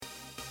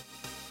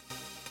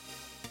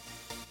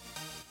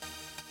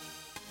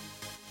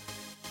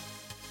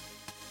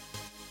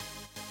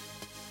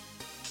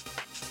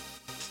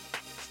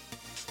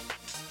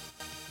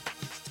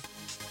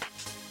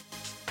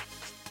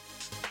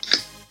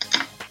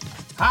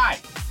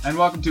and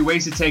welcome to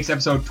Wasted Takes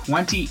episode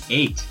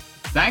 28.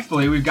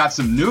 Thankfully, we've got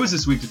some news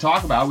this week to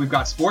talk about. We've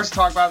got sports to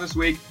talk about this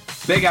week.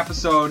 Big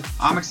episode.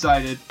 I'm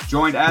excited.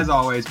 Joined, as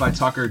always, by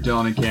Tucker,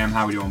 Dylan, and Cam.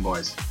 How we doing,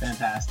 boys?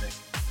 Fantastic.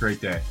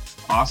 Great day.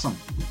 Awesome.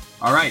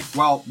 All right.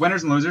 Well,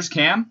 winners and losers.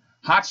 Cam,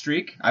 hot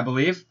streak, I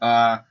believe.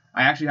 I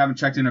actually haven't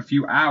checked in a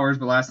few hours,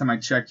 but last time I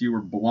checked, you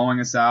were blowing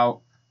us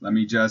out. Let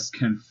me just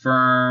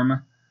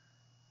confirm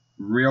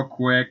real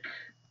quick.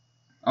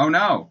 Oh,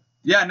 no.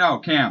 Yeah, no,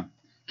 Cam.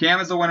 Cam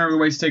is the winner of the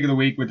Wasted Take of the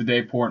week with the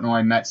Dave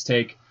Portnoy Mets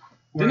take.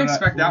 Didn't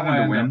expect that one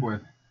to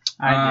win.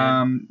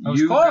 I did.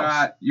 You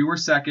close. You were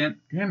second.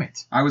 Damn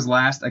it. I was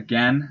last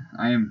again.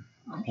 I am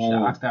cold.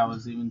 Shocked I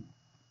was even.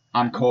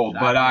 I'm cold.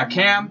 But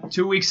Cam,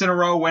 2 weeks in a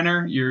row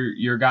winner.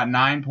 You're got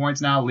 9 points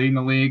now, leading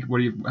the league.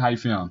 How you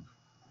feeling?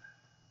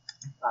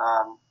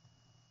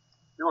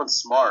 Feeling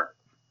smart.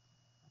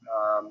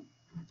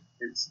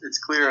 It's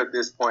clear at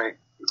this point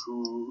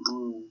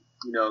who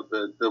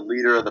the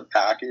leader of the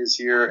pack is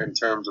here in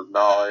terms of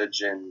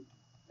knowledge and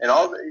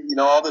all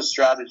all the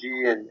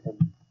strategy and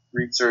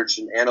research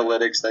and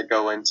analytics that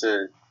go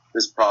into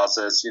this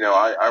process.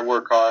 I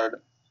work hard,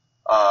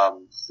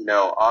 on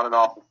and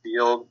off the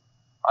field.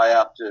 I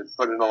have to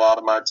put in a lot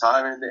of my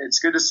time, and it's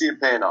good to see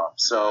it paying off.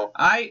 So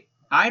I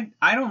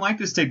don't like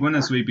this take win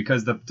this week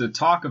because the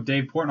talk of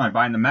Dave Portnoy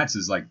buying the Mets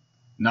is like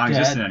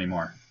non-existent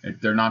anymore.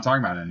 They're not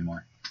talking about it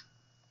anymore.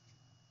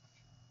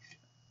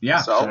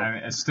 Yeah, so I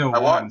mean, it's still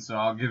one, so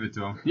I'll give it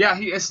to him. Yeah,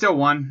 it's still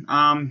one.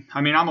 I'm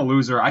a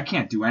loser. I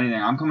can't do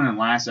anything. I'm coming in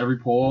last every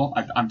poll.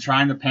 I'm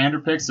trying the Pander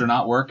picks. They're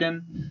not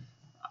working.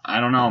 I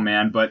don't know,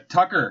 man. But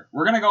Tucker,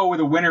 we're gonna go with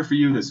a winner for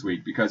you this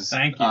week because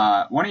Thank you.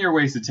 One of your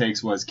wasted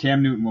takes was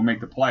Cam Newton will make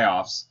the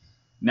playoffs.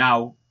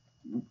 Now,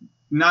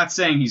 not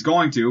saying he's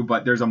going to,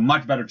 but there's a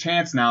much better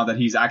chance now that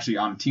he's actually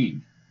on a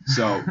team.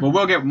 So, but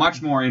we'll get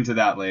much more into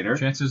that later.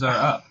 Chances are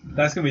up.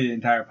 That's going to be the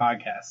entire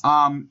podcast.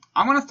 I'm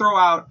going to throw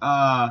out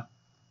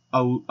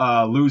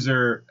a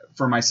loser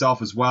for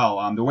myself as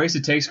well. The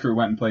Wasted Takes crew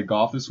went and played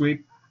golf this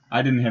week.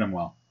 I didn't hit him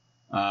well.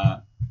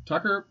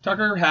 Tucker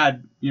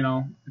had, you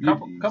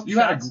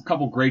had a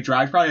couple great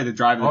drives. Probably had the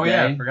drive of the day.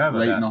 Yeah, I forgot about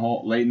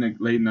that.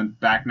 Late in the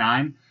back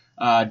nine.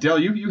 Dill,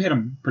 you hit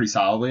him pretty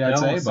solidly, I'd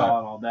say. But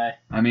solid all day.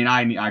 I mean,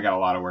 I got a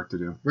lot of work to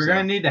do. We're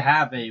going to need to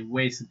have a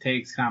Wasted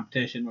Takes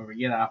competition where we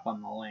get up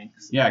on the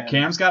links. Yeah,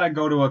 Cam's got to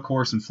go to a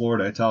course in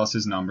Florida, tell us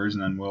his numbers,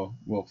 and then we'll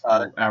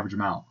average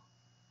them out.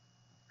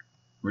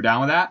 We're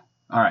down with that?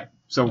 All right.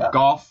 So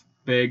golf,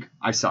 big.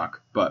 I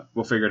suck, but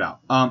we'll figure it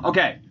out.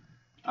 Okay.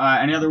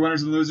 Any other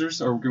winners and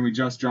losers, or can we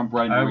just jump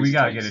right into Wasted We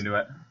got to Takes? get into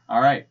it. All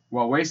right.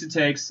 Well, Wasted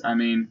Takes, I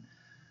mean,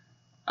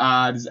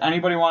 does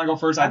anybody want to go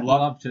first? I'd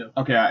love to.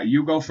 Okay,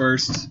 you go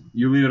first.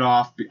 You lead it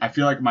off. I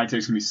feel like my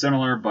takes can be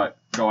similar, but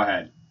go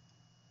ahead.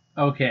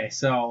 Okay,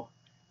 so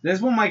this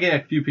one might get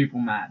a few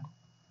people mad.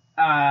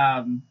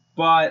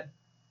 But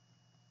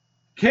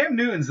Cam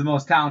Newton's the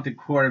most talented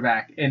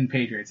quarterback in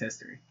Patriots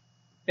history.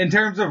 In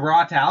terms of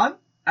raw talent,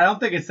 I don't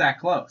think it's that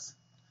close.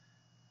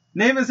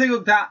 Name a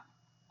single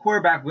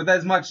quarterback with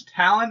as much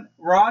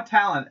raw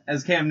talent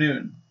as Cam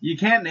Newton. You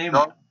can't name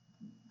him.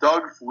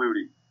 Doug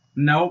Flutie.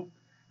 Nope.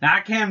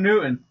 Not Cam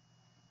Newton.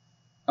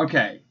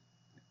 Okay.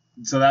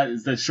 So that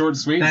is the short and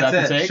sweet? That's is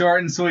that it. the take? Short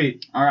and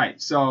sweet. All right.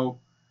 So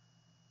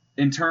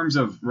in terms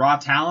of raw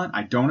talent,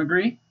 I don't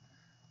agree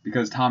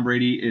because Tom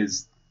Brady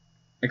is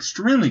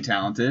extremely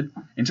talented.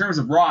 In terms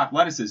of raw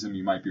athleticism,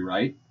 you might be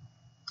right.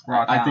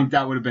 Raw talent. I think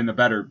that would have been the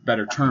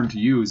better term to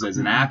use as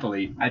an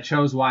athlete. I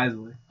chose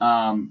wisely.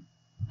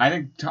 I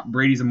think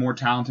Brady's a more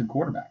talented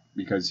quarterback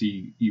because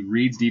he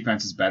reads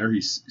defenses better.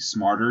 He's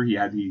smarter. He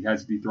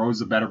throws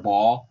a better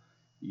ball.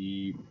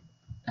 He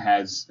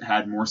has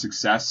had more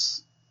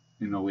success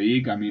in the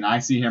league. I mean, I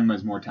see him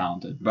as more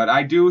talented. But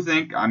I do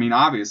think,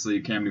 obviously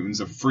Cam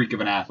Newton's a freak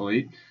of an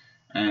athlete.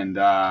 And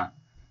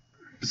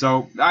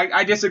so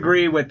I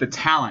disagree with the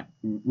talent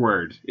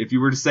word. If you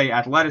were to say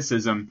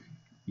athleticism,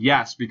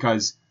 yes,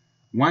 because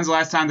when's the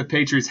last time the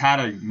Patriots had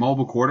a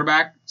mobile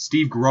quarterback?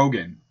 Steve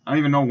Grogan. I don't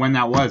even know when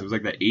that was. It was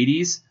like the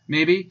 80s,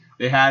 maybe.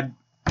 They had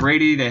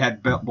Brady. They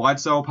had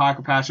Bledsoe,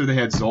 pocket passer. They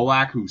had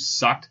Zolak, who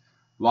sucked.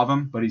 Love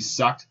him, but he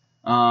sucked.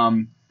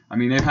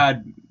 They've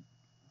had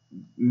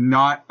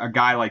not a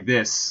guy like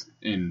this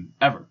in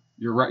ever.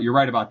 You're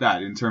right about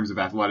that in terms of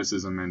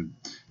athleticism and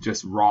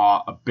just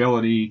raw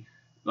ability,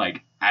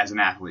 like as an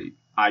athlete.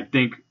 I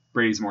think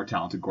Brady's a more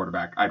talented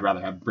quarterback. I'd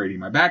rather have Brady in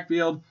my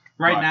backfield.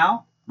 Right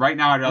now? Right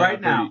now, I'd rather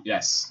have now? Brady.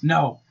 Yes.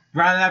 No.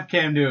 Rather have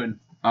Cam Newton.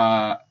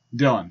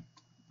 Dylan,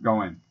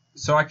 go in.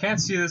 So I can't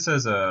see this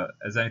as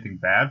anything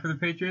bad for the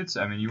Patriots.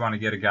 I mean, you want to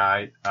get a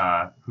guy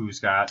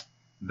who's got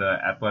the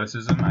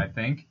athleticism, I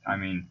think. I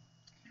mean,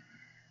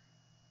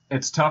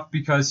 it's tough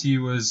because he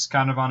was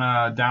kind of on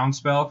a down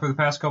spell for the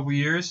past couple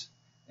years.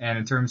 And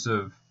in terms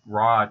of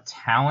raw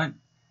talent,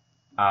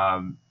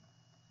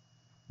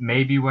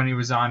 maybe when he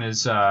was on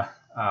his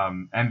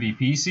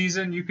MVP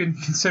season, you can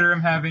consider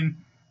him having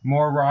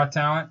more raw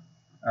talent,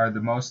 or the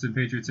most in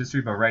Patriots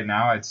history. But right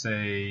now, I'd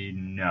say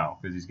no,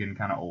 because he's getting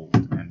kind of old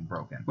and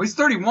broken. Well, he's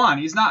 31.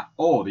 He's not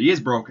old. He is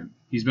broken.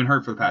 He's been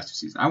hurt for the past 2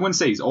 seasons. I wouldn't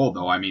say he's old,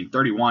 though. I mean,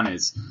 31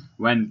 is...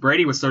 When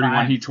Brady was 31,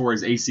 Fine. he tore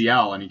his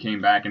ACL, and he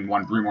came back and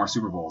won 3 more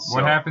Super Bowls.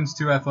 What So- happens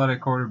to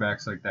athletic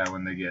quarterbacks like that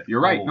when they get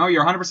You're right. old? No,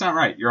 you're 100%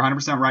 right. You're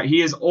 100% right.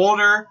 He is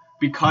older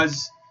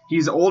because...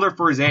 He's older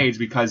for his age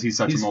because he's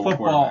such He's a mobile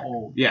football quarterback.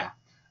 old.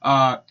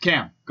 Yeah.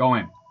 Cam, go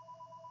in.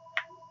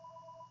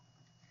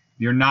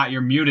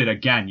 You're muted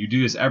again. You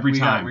do this every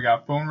time. We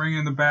got phone ringing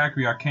in the back.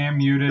 We got Cam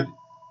muted.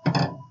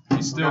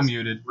 He's still Yes.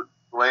 muted.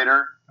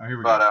 Later, Oh, here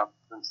we but go.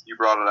 since you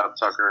brought it up,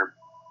 Tucker,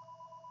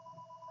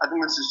 I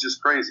think this is just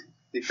crazy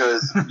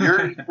because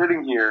you're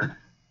sitting here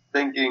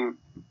thinking,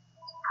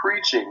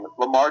 preaching,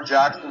 Lamar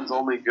Jackson's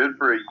only good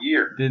for a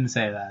year. Didn't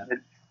say that. It-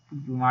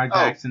 Lamar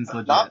Jackson's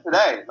legit. Not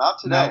today. Not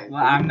today. No,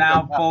 I'm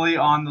now fully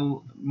on the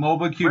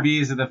mobile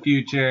QBs of the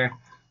future.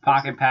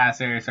 Pocket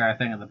passers are a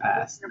thing of the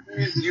past.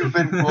 You've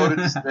been quoted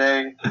to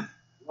say,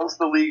 once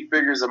the league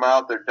figures them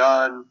out, they're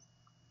done,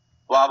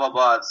 blah, blah,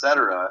 blah,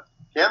 etc.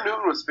 Cam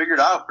Newton was figured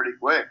out pretty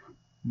quick.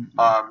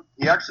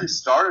 He actually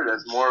started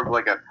as more of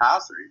like a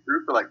passer. He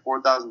threw for like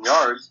 4,000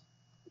 yards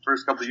the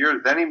first couple of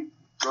years. Then he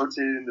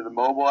rotated into the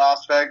mobile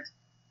aspect,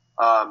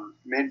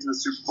 made it to the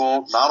Super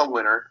Bowl, not a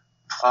winner.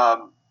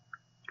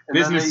 And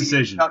Business then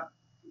decision.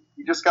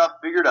 He just got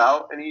figured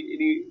out, and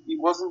he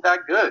wasn't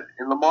that good.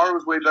 And Lamar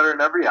was way better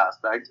in every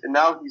aspect. And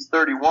now he's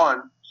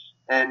 31,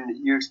 and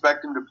you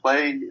expect him to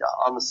play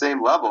on the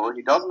same level.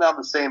 He doesn't have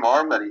the same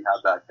arm that he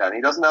had back then.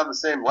 He doesn't have the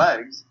same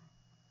legs.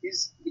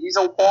 He's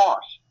a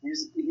wash.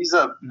 He's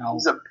a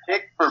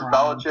pick for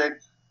Belichick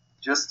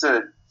just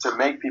to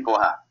make people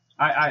happy.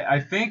 I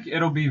think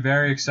it'll be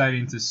very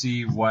exciting to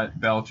see what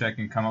Belichick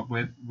can come up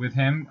with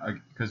him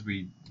because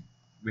we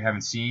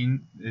haven't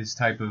seen his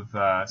type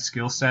of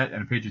skill set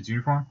in a Patriots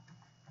uniform.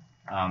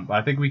 But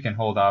I think we can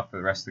hold off for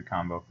the rest of the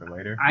combo for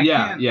later. We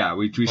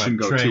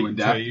shouldn't go too in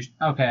depth.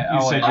 Okay,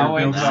 said I'll you're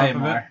wait built to off say of it?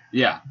 more.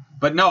 Yeah,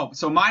 but no.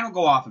 So mine will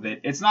go off of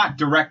it. It's not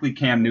directly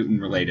Cam Newton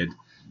related,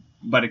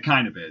 but it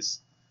kind of is.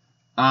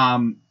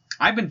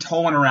 I've been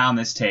towing around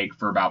this take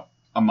for about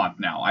a month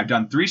now. I've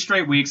done 3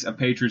 straight weeks of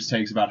Patriots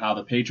takes about how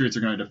the Patriots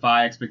are going to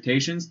defy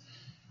expectations.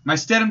 My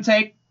Stidham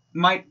take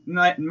might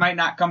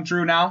not come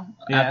true now.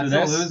 Yeah, after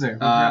it's this. a loser. We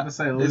forgot to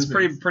say It's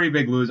losers. pretty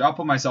big loser. I'll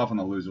put myself on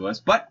the loser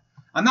list, but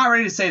I'm not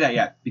ready to say that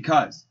yet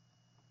because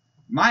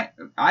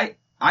I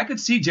could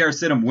see Jarrett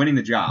Stidham winning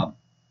the job.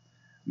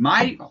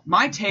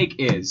 My take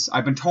is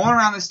I've been towing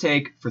around this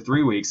take for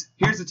 3 weeks.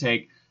 Here's the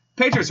take: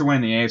 Patriots are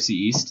winning the AFC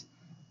East.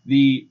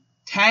 The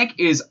tank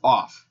is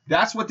off.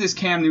 That's what this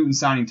Cam Newton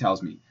signing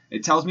tells me.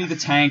 It tells me the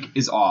tank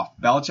is off.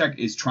 Belichick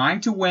is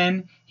trying to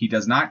win. He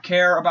does not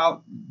care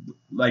about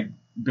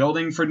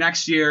building for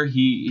next year.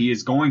 He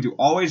is going to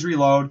always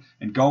reload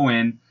and go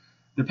in.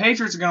 The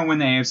Patriots are going to win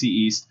the AFC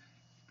East.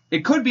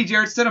 It could be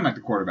Jarrett Stidham at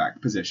the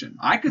quarterback position.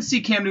 I could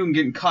see Cam Newton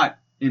getting cut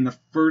in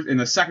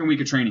the second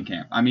week of training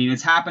camp. I mean,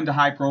 it's happened to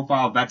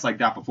high-profile vets like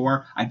that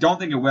before. I don't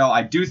think it will.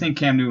 I do think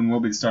Cam Newton will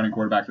be the starting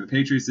quarterback for the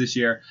Patriots this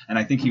year, and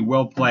I think he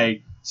will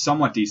play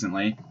somewhat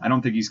decently. I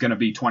don't think he's going to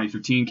be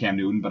 2015 Cam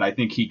Newton, but I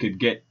think he could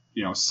get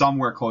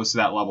somewhere close to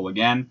that level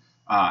again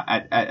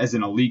as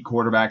an elite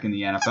quarterback in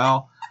the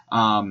NFL.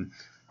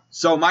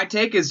 So my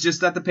take is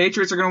just that the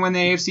Patriots are going to win the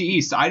AFC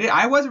East.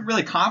 I wasn't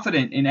really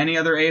confident in any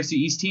other AFC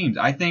East teams.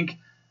 I think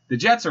the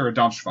Jets are a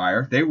dumpster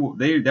fire.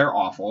 They're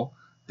awful.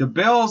 The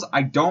Bills,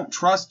 I don't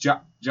trust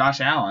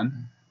Josh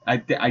Allen.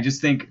 I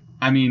just think,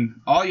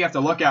 all you have to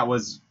look at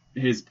was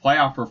his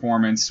playoff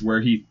performance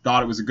where he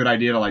thought it was a good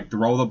idea to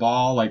throw the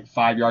ball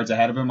 5 yards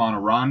ahead of him on a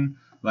run.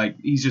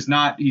 He's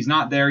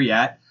not there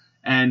yet.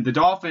 And the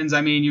Dolphins,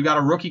 you got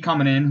a rookie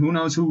coming in. Who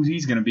knows who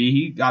he's going to be?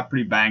 He got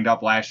pretty banged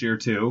up last year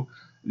too.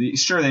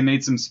 Sure, they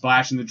made some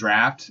splash in the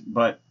draft,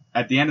 but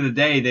at the end of the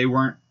day, they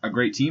weren't a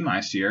great team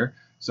last year.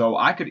 So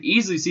I could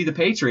easily see the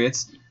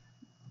Patriots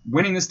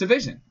winning this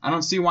division. I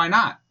don't see why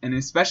not. And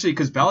especially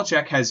because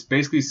Belichick has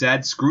basically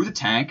said, screw the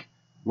tank,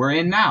 we're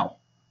in now.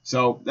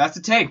 So that's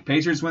the take.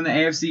 Patriots win the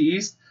AFC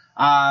East.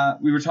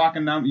 We were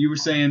talking, you were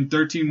saying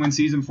 13-win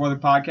season before the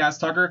podcast,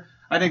 Tucker.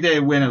 I think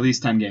they win at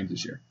least 10 games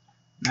this year.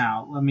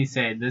 Now, let me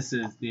say, this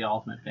is the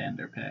ultimate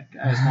Vander pick.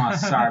 I just want to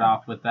start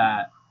off with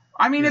that.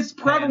 It's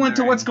prevalent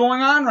to what's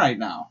going on right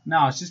now.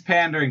 No, it's just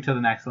pandering to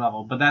the next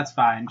level, but that's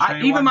fine.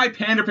 Even my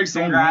pander picks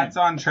don't win. Congrats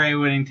on Trey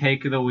winning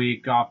take of the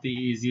week off the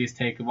easiest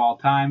take of all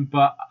time.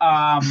 But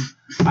I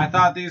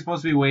thought these were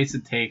supposed to be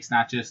wasted takes,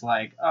 not just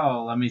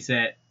let me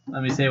say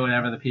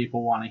whatever the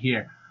people want to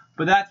hear.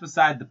 But that's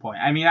beside the point.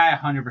 I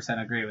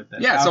 100% agree with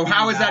this. Yeah, so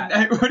how is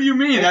that? What do you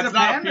mean? It's a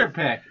pander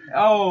pick.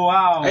 Oh,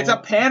 wow. It's a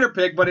pander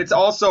pick, but it's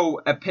also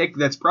a pick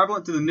that's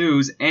prevalent to the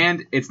news,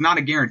 and it's not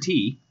a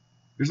guarantee.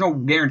 There's no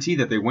guarantee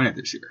that they win it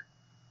this year.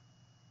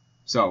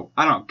 So,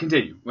 I don't know.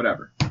 Continue.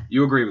 Whatever.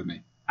 You agree with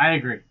me. I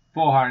agree.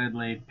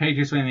 Full-heartedly.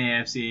 Patriots win the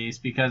AFC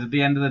East because at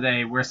the end of the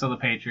day, we're still the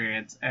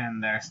Patriots,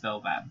 and they're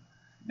still them.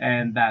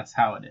 And that's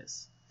how it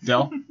is.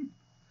 Dill?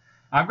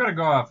 I'm going to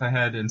go off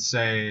ahead and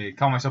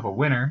call myself a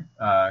winner,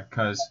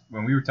 because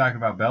when we were talking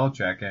about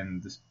Belichick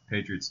and the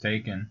Patriots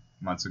taken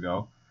months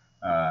ago,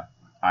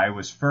 I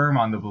was firm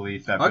on the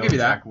belief that I'll give you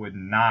that. Belichick would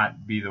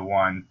not be the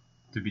one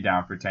to be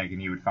down for tanking.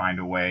 He would find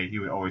a way. He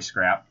would always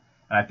scrap.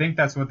 And I think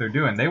that's what they're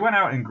doing. They went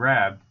out and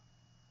grabbed,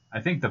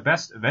 I think, the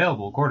best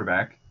available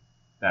quarterback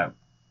that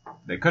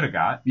they could have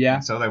got. Yeah.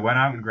 And so they went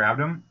out and grabbed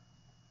him.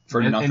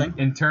 For nothing?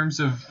 In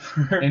terms of...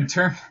 In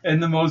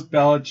the most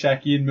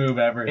Belichickian move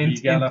ever, In-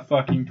 he got a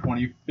fucking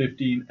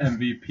 2015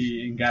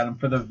 MVP and got him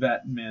for the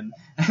vet min.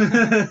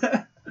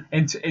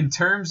 in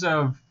terms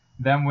of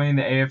them winning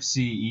the AFC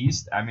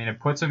East, I mean, it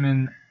puts them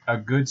in a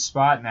good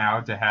spot now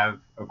to have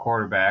a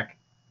quarterback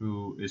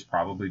who is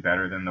probably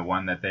better than the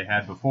one that they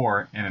had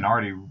before in an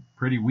already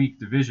pretty weak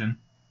division.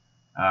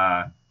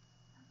 I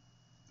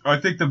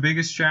think the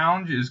biggest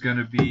challenge is going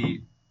to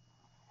be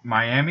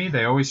Miami.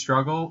 They always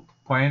struggle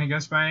playing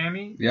against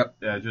Miami, Yep.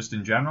 just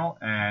in general.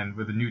 And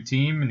with a new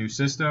team, a new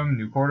system,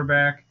 new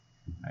quarterback,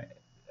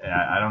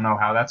 I don't know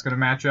how that's going to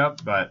match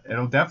up, but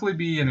it'll definitely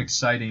be an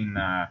exciting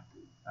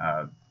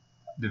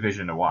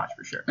division to watch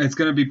for sure. It's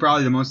going to be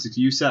probably the most,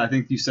 I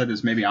think you said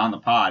this maybe on the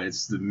pod,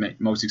 it's the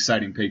most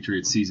exciting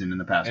Patriots season in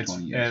the past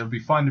 20 years. It'll be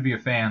fun to be a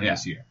fan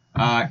this year.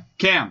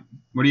 Cam,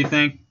 what do you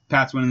think?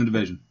 Pat's winning the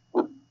division.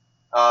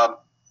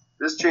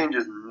 This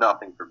changes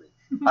nothing for me.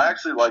 I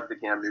actually like the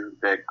Cam Newton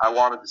pick. I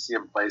wanted to see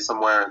him play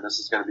somewhere, and this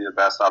is going to be the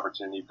best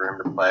opportunity for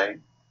him to play.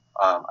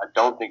 I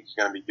don't think he's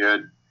going to be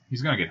good.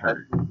 He's going to get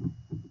hurt.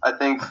 I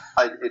think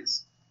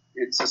it's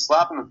a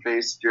slap in the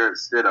face to Jarrett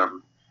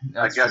Stidham.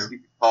 That's I guess true. you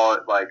could call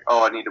it like,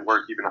 oh, I need to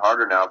work even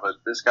harder now. But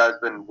this guy's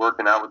been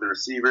working out with the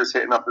receivers,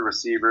 hitting up the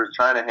receivers,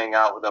 trying to hang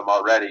out with them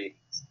already.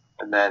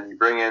 And then you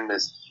bring in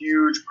this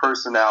huge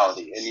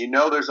personality. And you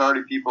know there's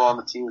already people on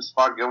the team.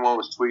 Spot Gilmore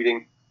was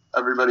tweeting.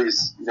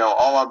 Everybody's,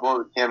 all on board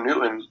with Cam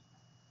Newton.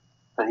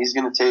 And he's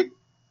going to take,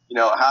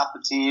 half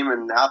the team,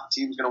 and half the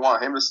team's going to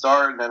want him to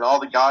start. And then all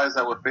the guys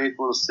that were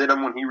faithful to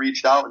Stidham when he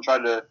reached out and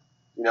tried to,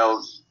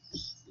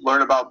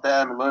 learn about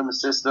them and learn the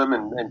system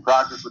and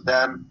practice with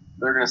them,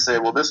 they're going to say,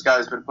 well, this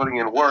guy's been putting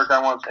in work.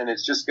 And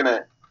it's just going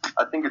to,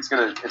 I think it's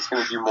going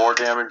to do more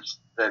damage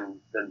than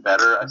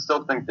better. I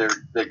still think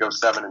they go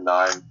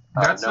 7-9.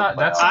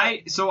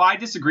 I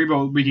disagree,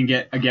 but we can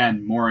get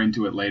again more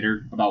into it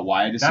later about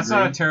why I disagree. That's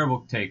not a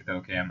terrible take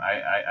though, Cam.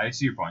 I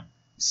see your point.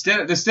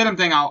 The Stidham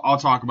thing I'll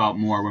talk about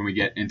more when we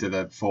get into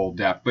the full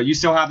depth. But you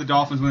still have the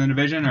Dolphins winning the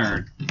division,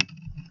 or?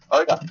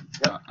 Oh yeah,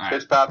 yep. All right.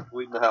 Fitzpatrick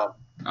leading the helm.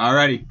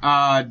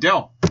 Alrighty,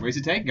 Dill, raise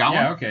a take. Got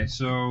one? Yeah. Okay.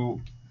 So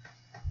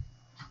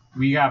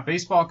we got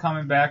baseball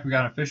coming back. We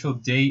got an official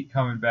date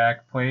coming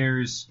back.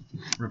 Players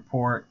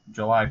report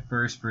July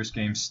 1st. First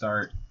game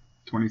start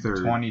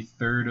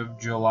 23rd of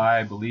July,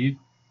 I believe.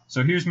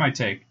 So here's my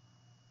take.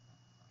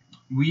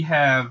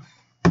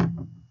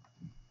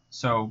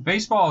 So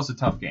baseball is a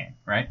tough game,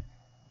 right?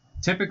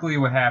 Typically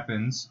what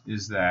happens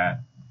is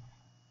that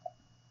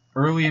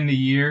early in the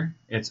year,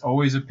 it's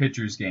always a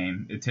pitcher's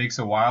game. It takes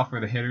a while for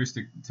the hitters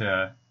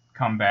to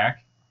come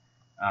back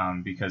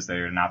because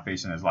they're not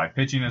facing as live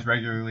pitching as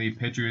regularly.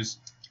 Pitchers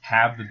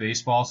have the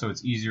baseball, so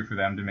it's easier for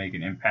them to make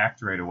an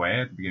impact right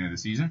away at the beginning of the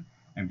season.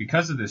 And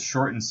because of this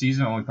shortened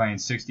season, only playing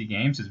 60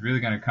 games, it's really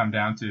going to come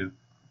down to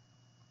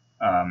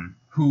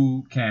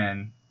who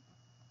can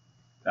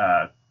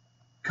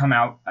come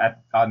out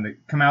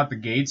the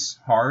gates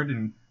hard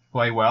and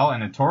play well.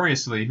 And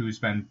notoriously, who's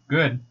been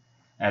good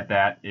at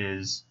that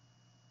is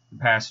the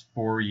past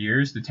 4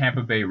 years, the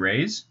Tampa Bay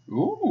Rays.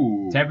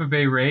 Ooh. Tampa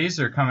Bay Rays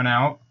are coming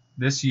out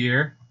this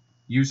year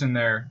using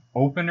their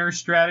opener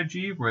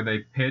strategy where they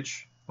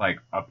pitch like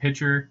a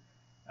pitcher,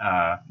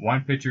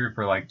 one pitcher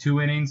for like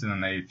 2 innings, and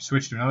then they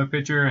switch to another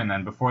pitcher, and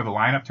then before the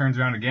lineup turns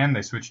around again,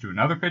 they switch to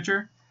another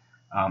pitcher.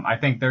 I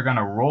think they're going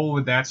to roll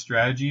with that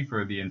strategy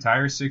for the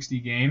entire 60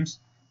 games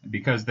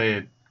because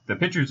the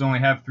pitchers only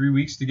have 3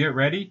 weeks to get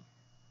ready.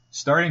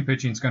 Starting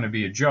pitching is going to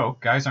be a joke.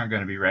 Guys aren't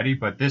going to be ready,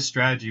 but this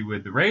strategy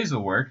with the Rays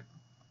will work.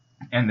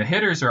 And the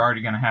hitters are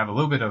already going to have a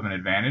little bit of an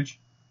advantage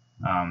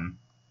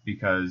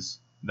because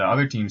the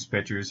other team's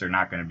pitchers are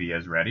not going to be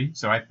as ready.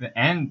 So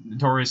and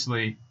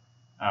notoriously,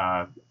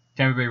 Tampa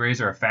Bay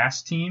Rays are a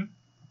fast team.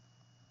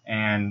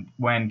 And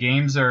when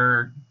games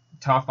are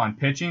tough on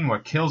pitching,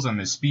 what kills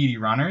them is speedy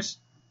runners.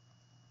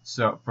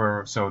 So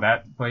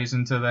that plays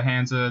into the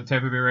hands of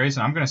Tampa Bay Rays.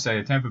 And I'm going to say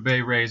the Tampa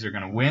Bay Rays are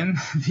going to win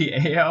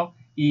the AL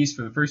East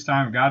for the first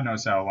time in God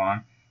knows how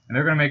long, and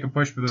they're going to make a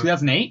push for the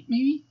 2008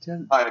 maybe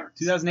 2008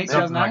 something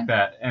 2009 like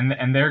that,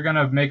 and they're going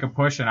to make a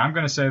push, and I'm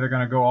going to say they're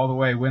going to go all the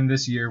way, win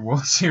this year,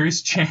 World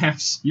Series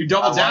champs. You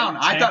doubled down.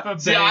 I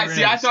thought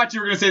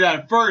you were going to say that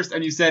at first,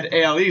 and you said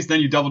AL East, then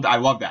you doubled. I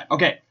love that.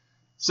 Okay,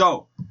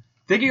 so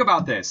thinking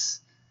about this,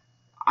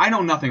 I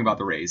know nothing about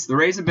the Rays. The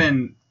Rays have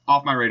been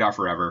off my radar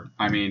forever.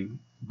 I mean,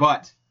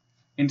 but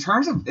in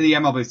terms of the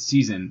MLB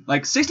season,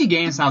 like 60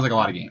 games sounds like a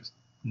lot of games.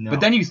 No.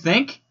 But then you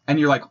think, and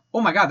you're like,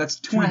 oh my God, that's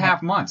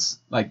 2.5 months,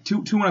 like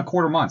two and a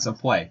quarter months of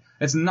play.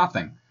 It's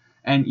nothing.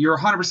 And you're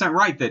 100%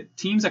 right that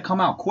teams that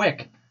come out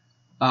quick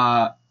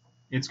are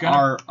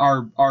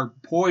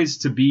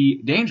poised to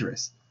be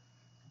dangerous.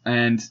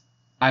 And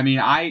I mean,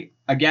 I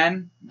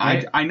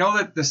know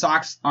that the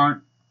Sox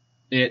aren't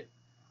it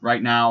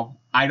right now.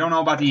 I don't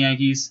know about the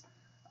Yankees.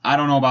 I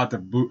don't know about the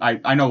Blue.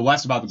 I know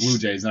less about the Blue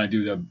Jays than I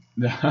do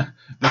the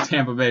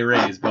Tampa Bay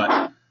Rays,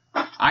 but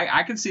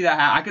I could see that.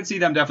 I could see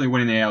them definitely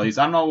winning the AL East.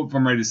 I don't know if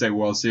I'm ready to say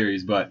World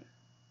Series, but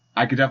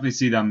I could definitely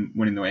see them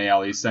winning the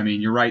AL East. I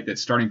mean, you're right that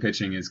starting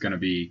pitching is going to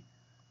be.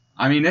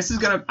 I mean, this is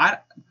going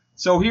to.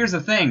 So here's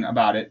the thing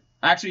about it.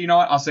 Actually, you know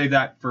what? I'll save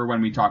that for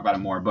when we talk about it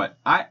more. But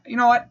you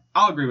know what?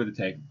 I'll agree with the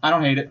take. I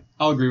don't hate it.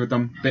 I'll agree with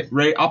them.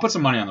 I'll put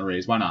some money on the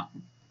Rays. Why not?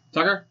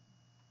 Tucker?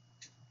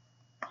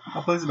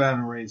 I'll place a bet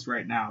on the Rays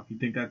right now if you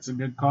think that's a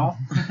good call.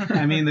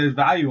 I mean, there's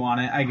value on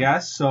it, I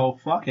guess, so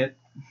fuck it.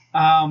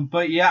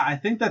 But yeah, I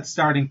think that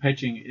starting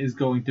pitching is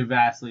going to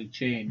vastly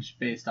change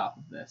based off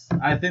of this.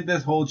 I think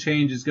this whole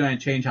change is going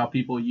to change how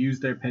people use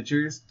their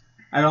pitchers.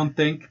 I don't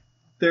think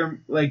they're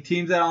like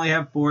teams that only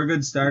have 4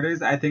 good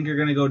starters. I think are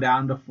going to go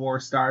down to 4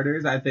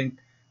 starters. I think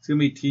it's going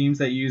to be teams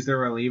that use their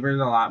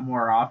relievers a lot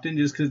more often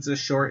just because it's a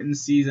shortened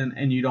season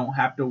and you don't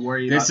have to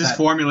worry about that. This is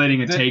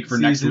formulating a take for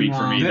next week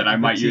for me that I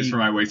might use for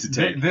my wasted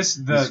take.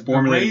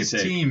 The Rays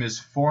team is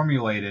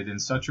formulated in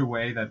such a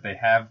way that they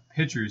have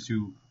pitchers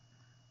who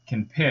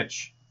can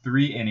pitch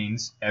 3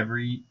 innings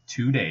every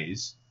 2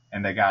 days,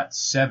 and they got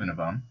 7 of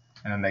them,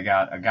 and then they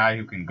got a guy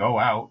who can go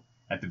out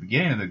at the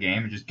beginning of the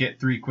game and just get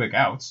 3 quick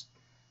outs.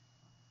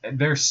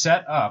 They're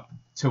set up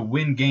to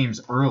win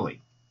games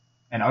early.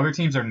 And other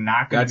teams are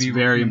not going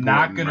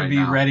to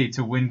be ready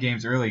to win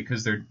games early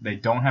because they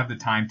don't have the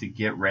time to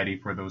get ready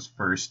for those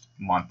first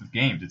month of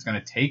games. It's going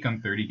to take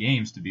them 30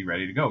 games to be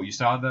ready to go. You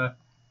saw the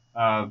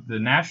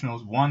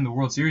Nationals won the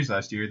World Series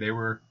last year. They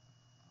were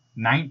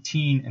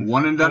 19 and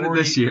one and done it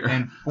this year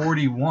and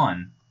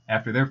 41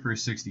 after their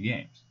first 60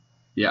 games.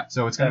 Yeah,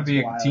 so it's going to be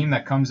a team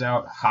that comes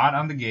out hot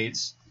on the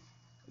gates.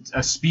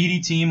 A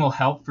speedy team will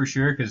help for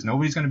sure because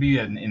nobody's going to be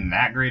in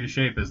that great a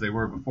shape as they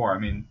were before. I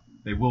mean.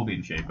 They will be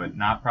in shape, but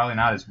probably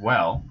not as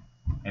well.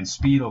 And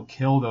speed will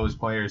kill those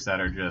players that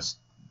are just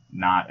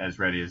not as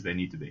ready as they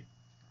need to be.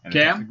 And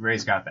Cam? The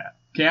Rays got that.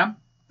 Cam,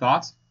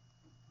 thoughts?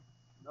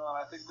 No,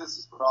 I think this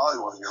is probably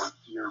one of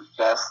your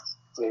best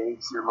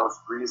takes, your most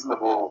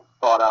reasonable,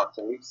 thought-out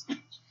takes.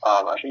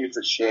 I think it's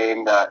a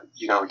shame that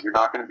you're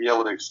not going to be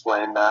able to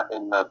explain that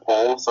in the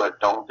poll, so I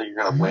don't think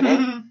you're going to win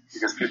it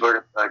because people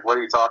are like, "What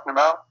are you talking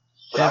about?"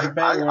 I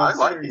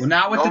like it. Well,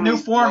 now with the new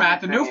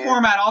format,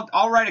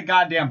 I'll write a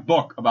goddamn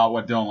book about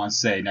what Dylan wants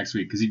to say next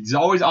week because he's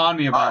always on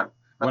me about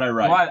what I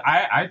write. Well,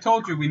 I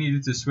told you we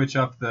needed to switch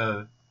up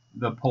the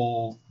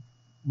poll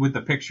with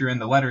the picture and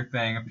the letter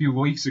thing a few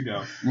weeks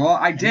ago. Well,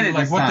 I did it.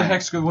 Like, what the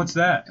heck's good? What's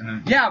that?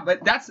 Yeah,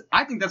 but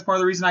I think that's part of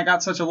the reason I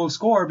got such a low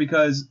score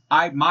because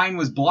mine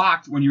was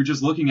blocked when you were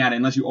just looking at it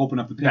unless you open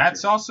up the picture.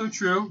 That's also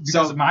true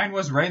because mine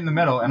was right in the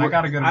middle and I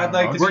got a good amount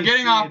of votes.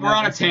 We're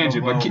on a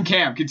tangent, but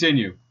Cam,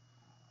 continue.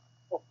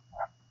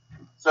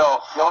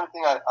 So the only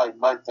thing I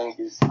might think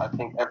is I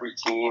think every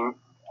team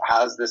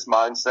has this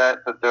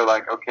mindset that they're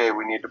like, okay,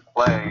 we need to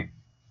play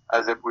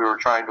as if we were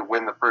trying to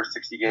win the first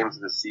 60 games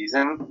of the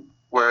season.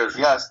 Whereas,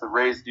 yes, the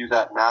Rays do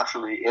that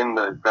naturally in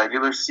the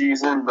regular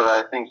season, but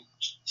I think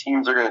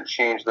teams are going to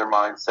change their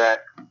mindset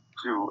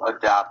to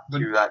adapt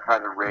to that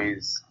kind of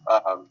Rays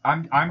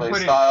play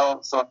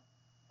style. So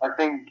I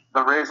think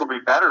the Rays will be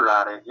better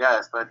at it,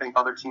 yes, but I think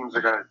other teams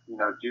are going to,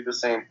 do the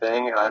same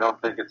thing, and I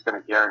don't think it's going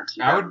to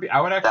guarantee that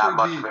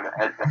much of an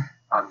edge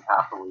on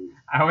half the league.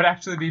 I would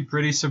actually be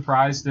pretty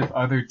surprised if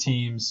other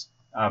teams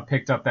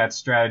picked up that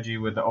strategy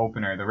with the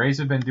opener. The Rays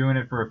have been doing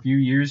it for a few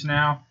years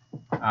now.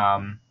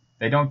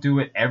 They don't do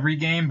it every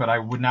game, but I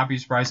would not be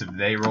surprised if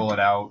they roll it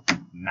out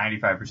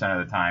 95%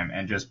 of the time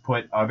and just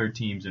put other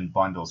teams in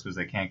bundles because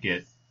they can't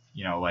get,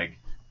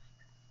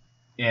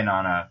 in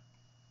on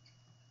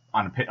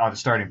a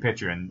starting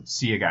pitcher and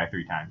see a guy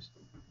 3 times.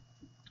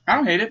 I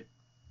don't hate it.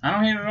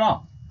 At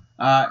all.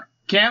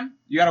 Cam,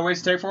 you got a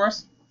waste to take for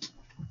us?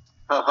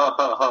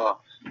 Oh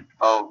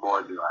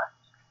boy, do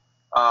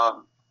I.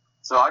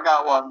 So I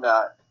got one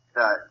that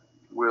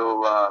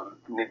will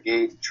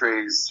negate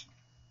Trey's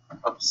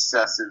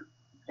obsessive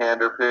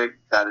pander pick.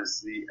 That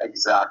is the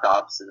exact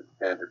opposite of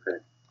pander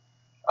pick.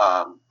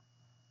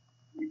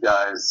 You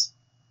guys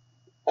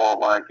won't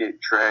like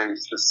it. Trey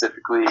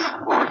specifically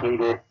will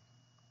hate it.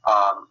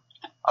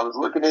 I was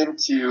looking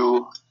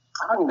into,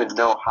 I don't even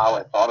know how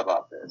I thought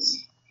about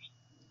this,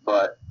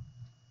 but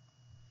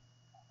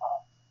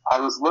I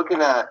was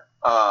looking at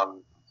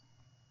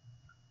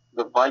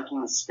the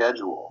Vikings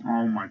schedule.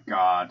 Oh my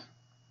God.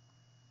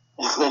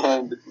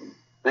 And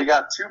they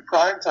got 2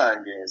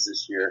 primetime games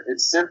this year.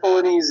 It's simple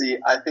and easy.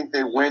 I think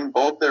they win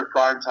both their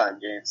primetime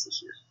games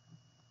this year.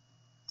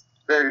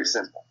 Very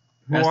simple.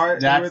 Who are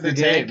the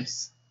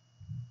games?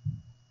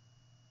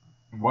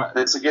 What?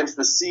 It's against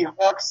the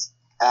Seahawks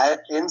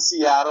in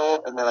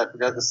Seattle, and then I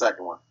forgot the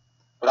second one.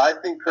 But I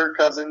think Kirk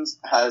Cousins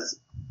has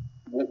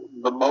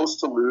the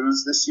most to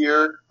lose this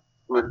year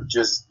with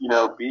just,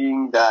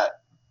 being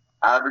that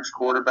average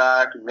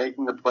quarterback and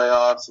making the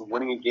playoffs and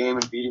winning a game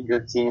and beating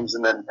good teams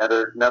and then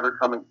never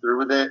coming through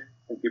with it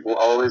and people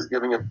always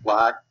giving him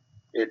flack.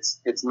 It's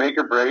make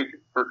or break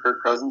for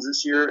Kirk Cousins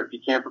this year. If he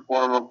can't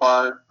perform on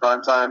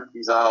prime time,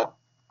 he's out.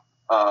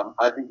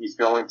 I think he's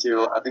going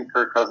to. I think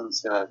Kirk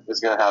Cousins is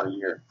gonna have a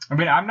year. I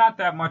mean, I'm not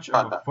that much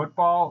of a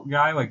football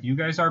guy like you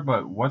guys are,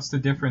 but what's the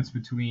difference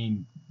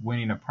between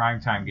winning a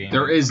primetime game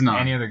There is none.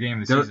 any other game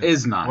this There season?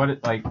 is none.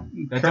 What that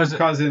Kirk doesn't.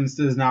 Cousins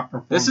does not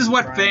perform. This is in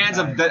what prime fans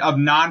time. of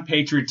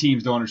non-Patriot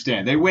teams don't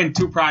understand. They win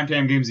 2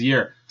 primetime games a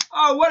year.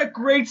 Oh, what a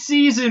great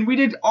season. We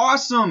did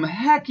awesome.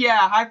 Heck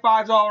yeah. High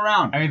fives all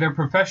around. I mean, they're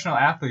professional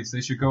athletes.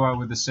 They should go out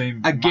with the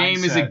same. A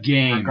game is a mindset,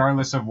 game.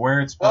 regardless of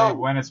where it's played, No,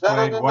 when it's no,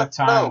 played, no, no, what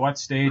time, no. what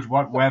stage,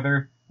 what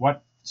weather,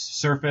 what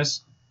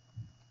surface,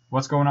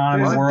 what's going on in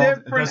There's the a world. It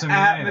different doesn't mean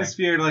anything.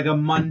 atmosphere, like a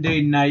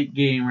Monday night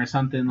game or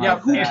something Yeah,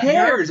 like Who that.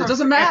 cares? It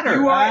doesn't matter. If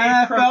you are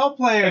a NFL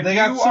player, if they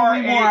got you so are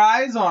many a- more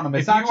eyes on them.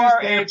 It's if not you just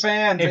are their a-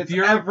 fans, If it's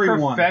you're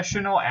everyone. a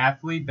professional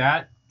athlete,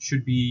 that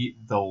should be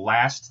the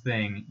last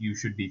thing you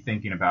should be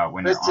thinking about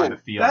when you're on the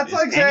field. That's is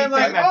like saying, anything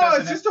like, that oh,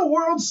 doesn't it's just a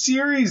World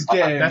Series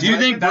game. That's Do you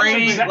what- think that's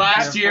Brady what-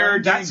 last year? Do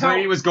you think that's how-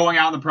 Brady was going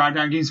out in the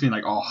primetime games being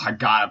like, "Oh, I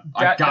gotta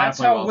That's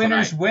play how well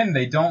winners tonight." win.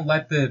 They don't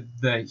let the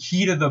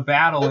heat of the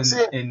battle That's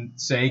it. and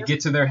say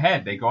get to their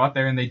head. They go out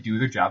there and they do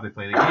their job. They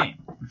play the game.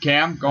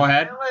 Cam, go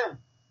ahead. Dylan,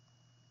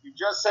 you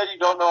just said you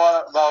don't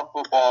know about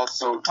football,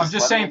 so I'm just let me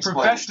saying explain.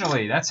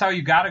 professionally. That's how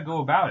you got to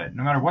go about it,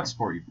 no matter what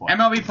sport you play.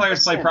 MLB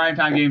players play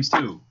primetime games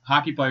too.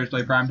 Hockey players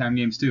play primetime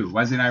games too.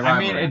 Wednesday night I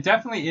rivalry. mean, it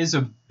definitely is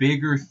a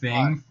bigger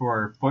thing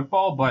for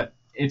football, but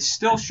it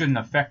still shouldn't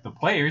affect the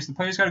players. The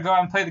players got to go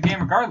out and play the game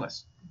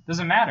regardless.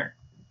 Doesn't matter.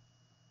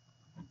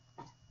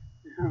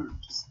 Dude,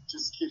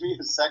 just give me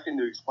a second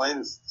to explain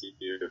this to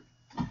you.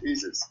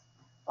 Jesus.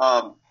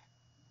 I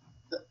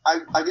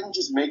didn't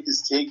just make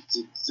this take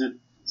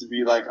to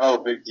be like, oh,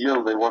 big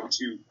deal, they won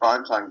 2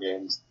 primetime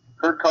games.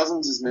 Kirk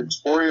Cousins is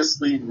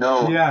notoriously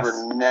known Yes.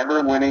 for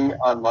never winning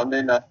on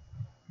Monday night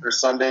or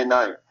Sunday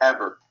night,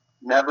 ever.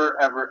 Never,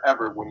 ever,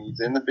 ever. When he's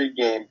in the big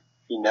game,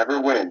 he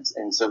never wins.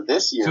 And so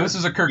this year, So this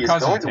is a Kirk he is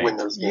Cousins going to take. win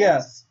those games.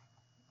 Yes.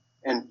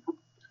 And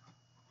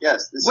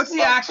yes, this What's is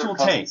the about actual Kirk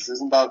Cousins. take? This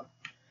isn't about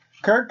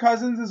Kirk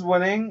Cousins is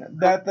winning,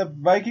 that the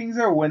Vikings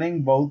are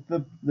winning both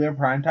their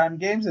primetime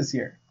games this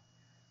year.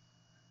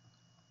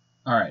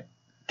 All right.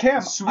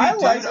 Cam, Sweet, I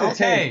dude. like the Okay,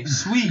 take.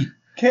 sweet.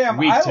 Cam,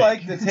 Weak I take.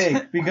 like the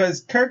take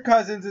because Kirk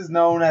Cousins is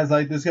known as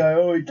like this guy,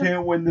 oh, he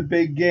can't win the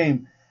big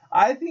game.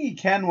 I think he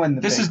can win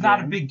the This big is not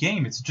a game. big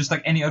game. It's just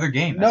like any other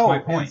game. That's No, my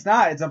point. it's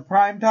not. It's a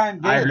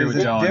primetime game. I agree There's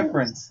with a John.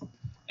 difference.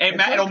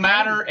 It'll okay.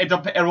 matter.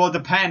 It will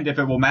depend if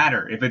it will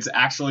matter. If it's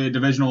actually a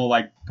divisional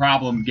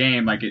problem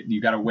game,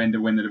 you got to win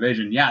the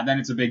division. Yeah, then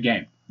it's a big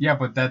game. Yeah,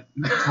 but that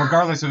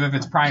regardless of if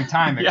it's prime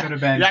time, it Yeah, could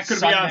have been that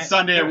could be on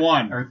Sunday at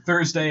 1. or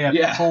Thursday at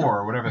Yeah. 4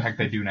 or whatever the heck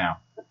they do now.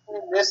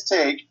 this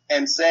take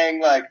and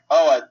saying like,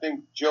 oh, I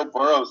think Joe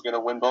Burrow is going to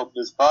win both of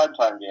his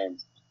primetime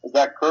games, is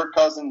that Kirk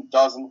Cousins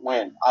doesn't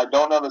win. I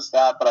don't know the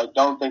stat, but I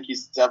don't think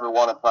he's ever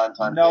won a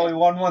primetime No, he game.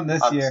 won one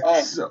this I'm year.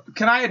 saying So,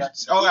 can I? that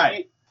All he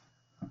right.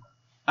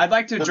 I'd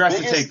like to The address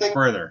the biggest take thing-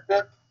 further.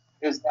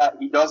 is that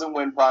he doesn't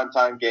win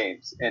primetime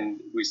games. And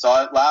we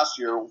saw it last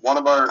year. One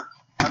of our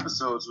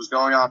episodes was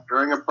going on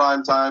during a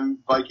primetime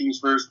Vikings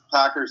versus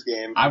Packers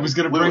game. I was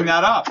going to bring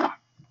that up.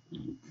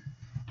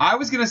 I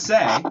was going to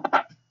say,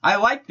 I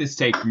like this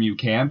take from you,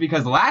 Cam,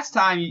 because last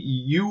time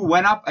you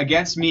went up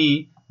against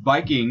me,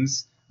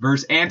 Vikings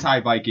versus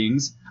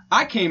anti-Vikings,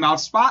 I came out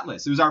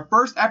spotless. It was our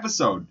first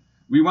episode.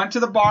 We went to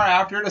the bar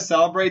after to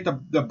celebrate the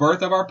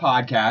birth of our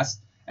podcast,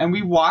 and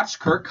we watched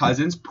Kirk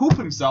Cousins poop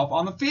himself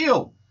on the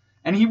field.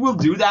 And he will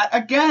do that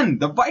again.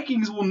 The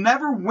Vikings will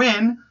never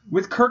win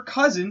with Kirk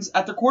Cousins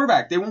at their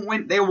quarterback. They won't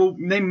win. They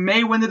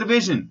may win the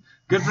division.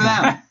 Good for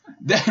them.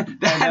 And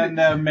then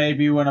they'll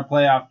maybe win a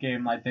playoff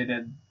game like they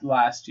did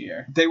last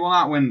year. They will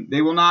not win.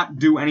 They will not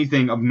do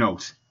anything of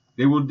note.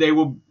 They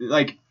will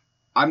like.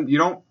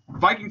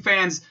 Viking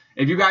fans,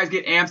 if you guys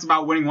get amped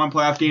about winning one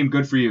playoff game,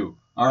 good for you.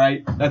 All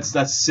right, that's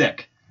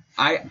sick.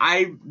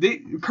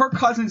 Kirk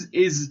Cousins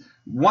is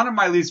one of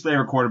my least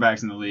favorite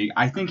quarterbacks in the league.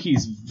 I think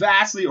he's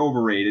vastly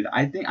overrated.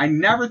 I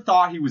never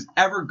thought he was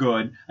ever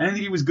good. I didn't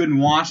think he was good in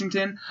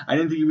Washington. I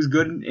didn't think he was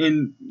good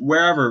in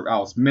wherever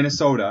else,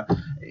 Minnesota.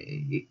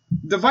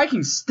 The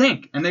Vikings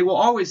stink, and they will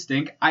always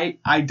stink.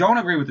 I don't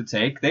agree with the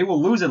take. They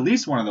will lose at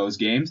least one of those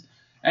games.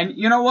 And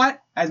you know what?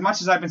 As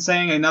much as I've been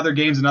saying another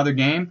game's another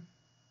game,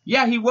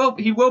 yeah, he will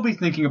be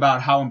thinking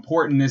about how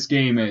important this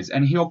game is,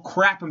 and he'll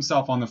crap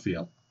himself on the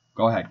field.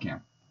 Go ahead,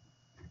 Cam.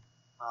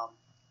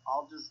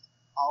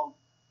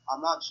 I'm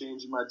not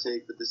changing my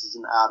take, but this is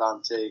an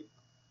add-on take.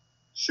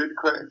 Should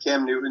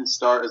Cam Newton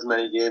start as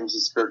many games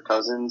as Kirk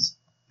Cousins,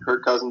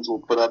 Kirk Cousins will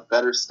put up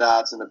better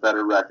stats and a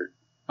better record.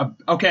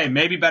 Okay,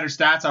 maybe better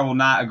stats. I will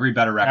not agree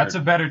better record. That's a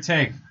better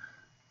take.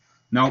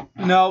 Nope.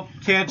 Nope,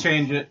 can't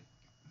change it.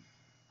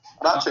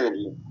 I'm not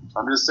changing it.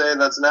 I'm just saying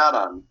that's an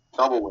add-on.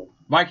 Double win.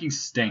 Vikings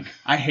stink.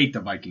 I hate the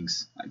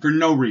Vikings. For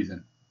no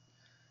reason.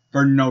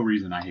 For no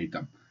reason I hate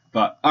them.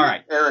 But, all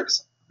right.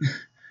 Eric's.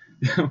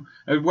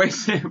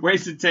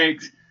 wasted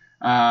takes.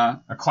 A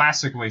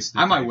classic wasted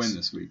I might takes. win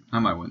this week.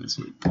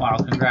 Wow,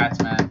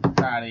 congrats, man.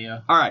 Proud of you.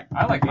 All right.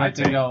 I like You my have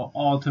to take. go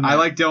ultimate. I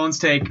like Dylan's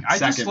take. I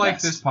second just like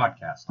best. this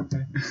podcast.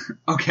 Okay.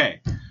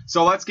 Okay.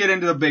 So let's get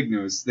into the big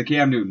news, the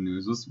Cam Newton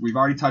news. We've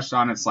already touched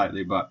on it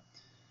slightly, but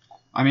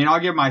I mean,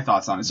 I'll give my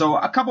thoughts on it. So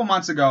a couple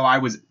months ago, I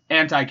was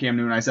anti-Cam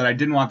Newton. I said I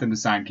didn't want them to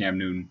sign Cam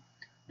Newton.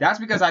 That's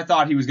because I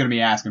thought he was going to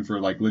be asking for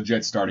like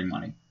legit starting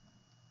money.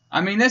 I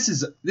mean, this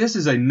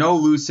is a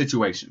no-lose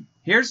situation.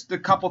 Here's the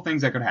couple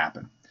things that could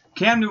happen.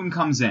 Cam Newton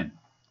comes in.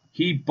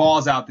 He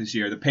balls out this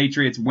year. The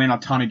Patriots win a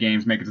ton of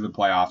games, make it to the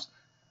playoffs.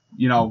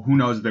 You know, who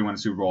knows if they win a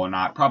Super Bowl or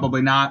not.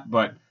 Probably not,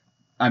 but,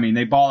 I mean,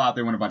 they ball out,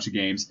 they win a bunch of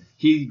games.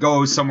 He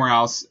goes somewhere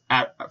else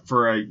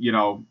for a,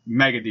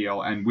 mega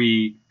deal, and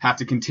we have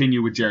to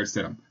continue with Jarrett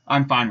Stidham.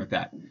 I'm fine with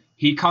that.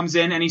 He comes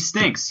in and he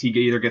stinks. He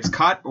either gets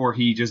cut or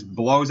he just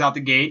blows out the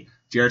gate.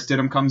 Jarrett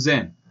Stidham comes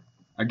in.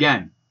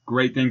 Again,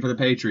 great thing for the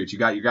Patriots. You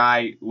got your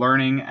guy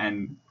learning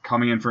and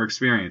coming in for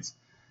experience.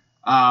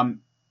 I've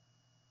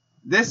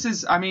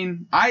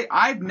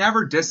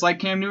never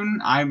disliked Cam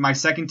Newton. My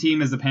second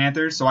team is the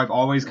Panthers, so I've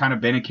always kind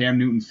of been a Cam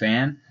Newton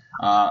fan.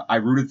 I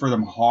rooted for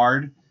them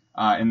hard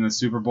in the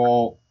Super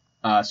Bowl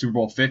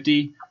 50.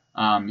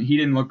 He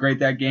didn't look great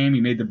that game.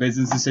 He made the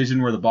business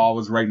decision where the ball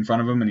was right in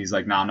front of him, and he's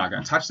like, no, I'm not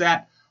going to touch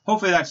that.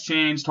 Hopefully that's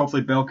changed.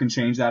 Hopefully Bill can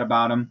change that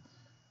about him.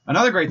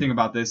 Another great thing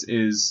about this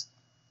is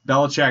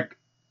Belichick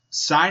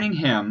signing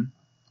him,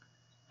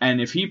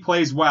 and if he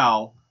plays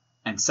well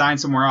and sign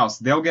somewhere else,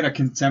 they'll get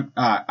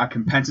a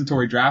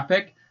compensatory draft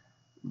pick.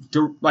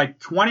 Like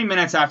 20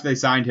 minutes after they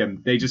signed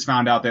him, they just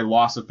found out they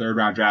lost a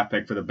third-round draft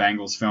pick for the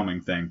Bengals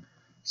filming thing.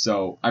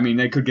 So, I mean,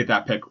 they could get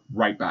that pick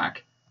right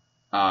back.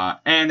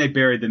 And they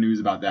buried the news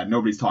about that.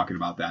 Nobody's talking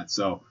about that.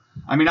 So,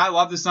 I mean, I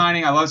love the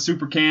signing. I love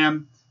Super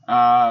Cam.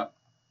 I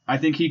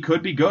think he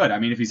could be good. I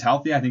mean, if he's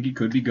healthy, I think he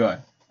could be good.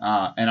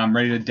 And I'm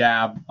ready to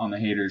dab on the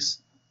haters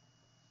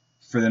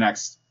for the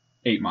next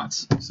 8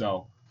 months.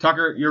 So,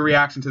 Tucker, your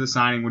reaction to the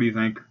signing, what do you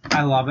think?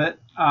 I love it.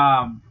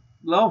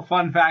 Little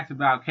fun fact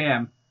about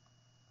Cam.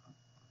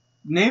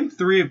 Name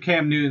 3 of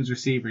Cam Newton's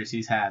receivers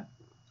he's had.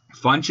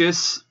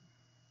 Funchess,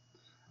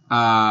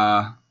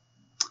 Ginn,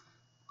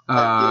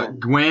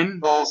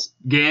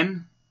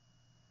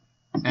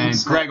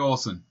 and Greg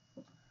Olsen.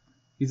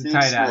 He's a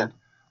tight end.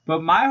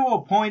 But my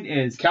whole point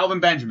is Kelvin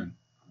Benjamin.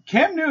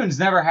 Cam Newton's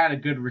never had a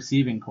good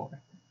receiving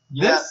core.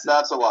 That's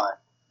a lie.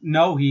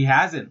 No, he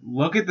hasn't.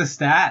 Look at the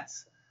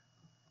stats.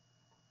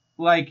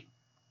 Like,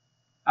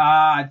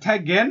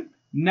 Ted Ginn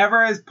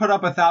never has put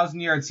up a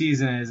 1,000-yard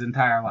season in his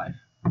entire life.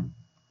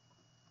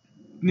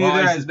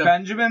 Neither has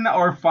Benjamin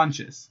or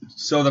Funchess.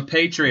 So the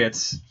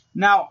Patriots,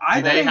 now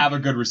I think they have a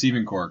good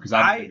receiving core? Because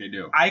I don't think they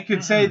do. I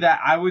could say that.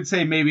 I would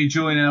say maybe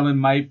Julian Edelman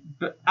might,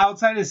 but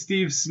outside of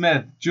Steve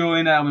Smith,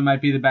 Julian Edelman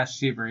might be the best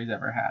receiver he's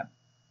ever had.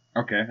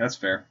 Okay, that's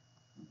fair.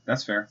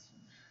 But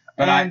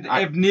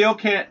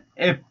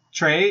if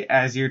Trey,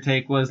 as your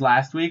take was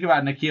last week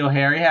about N'Keal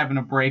Harry having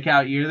a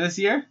breakout year this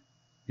year,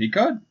 he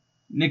could.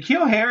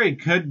 N'Keal Harry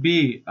could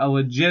be a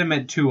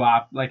legitimate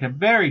a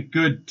very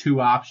good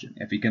 2 option.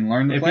 If he can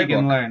learn the playbook. If he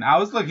can learn. I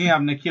was looking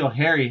up N'Keal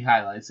Harry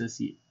highlights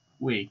this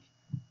week,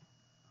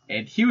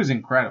 and he was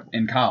incredible.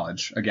 In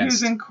college, against...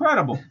 He was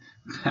incredible.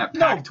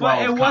 Pac-12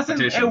 but it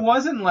competition.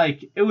 wasn't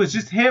like... It was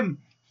just him,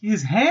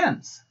 his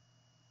hands.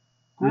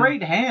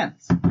 Great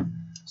hands.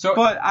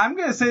 But I'm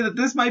going to say that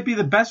this might be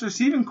the best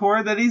receiving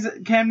core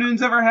that Cam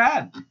Newton's ever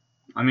had.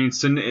 I mean,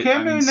 Cam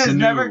Newton has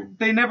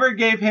they never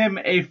gave him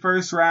a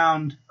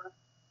first-round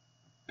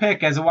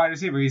pick as a wide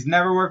receiver. He's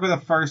never worked with a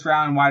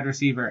first-round wide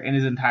receiver in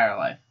his entire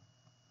life.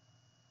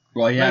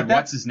 Well, he had,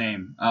 what's his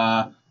name?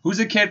 Who's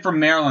the kid from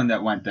Maryland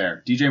that went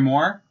there? DJ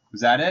Moore? Was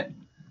that it?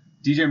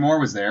 DJ Moore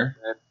was there.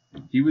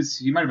 He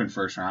might have been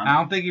first round. I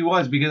don't think he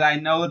was, because I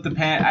know that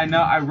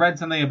I read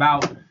something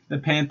about the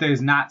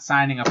Panthers not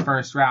signing a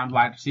first-round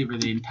wide receiver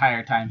the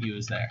entire time he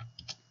was there.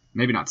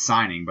 Maybe not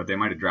signing, but they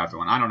might have drafted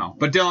one. I don't know.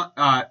 But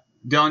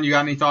Dylan, you got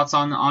any thoughts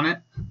on it?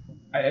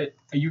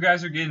 You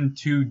guys are getting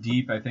too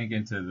deep, I think,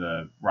 into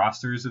the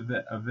rosters of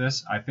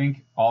this. I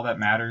think all that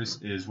matters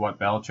is what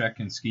Belichick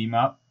can scheme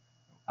up.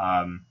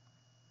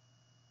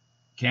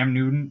 Cam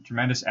Newton,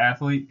 tremendous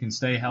athlete, can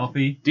stay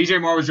healthy.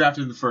 DJ Moore was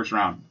drafted in the first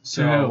round.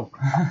 To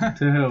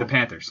who? The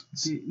Panthers.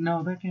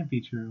 No, that can't be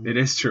true. It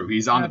is true.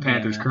 He's on the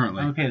Panthers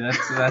currently. Okay,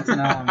 that's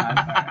no.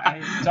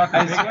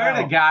 I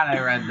swear to God, I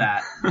read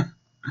that.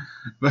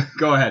 But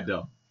go ahead,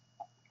 Dill.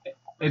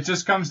 It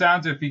just comes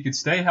down to if he could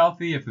stay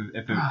healthy, if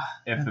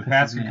the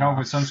Pats can come up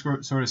with some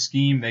sort of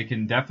scheme, they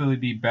can definitely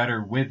be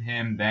better with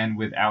him than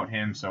without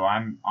him. So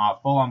I'm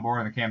full on board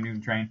on the Cam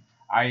Newton train.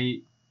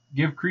 I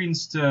give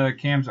credence to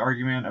Cam's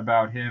argument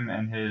about him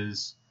and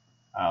his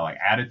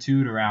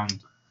attitude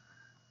around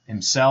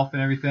himself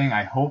and everything.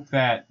 I hope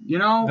that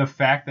the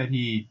fact that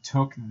he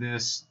took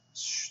this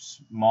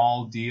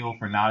small deal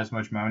for not as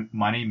much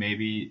money,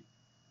 maybe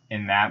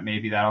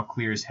that'll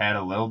clear his head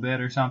a little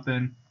bit or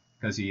something,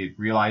 because he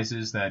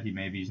realizes that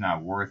he's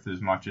not worth as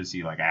much as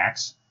he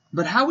acts.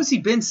 But how has he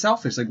been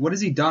selfish? What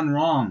has he done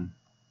wrong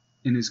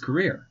in his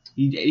career?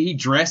 He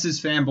dresses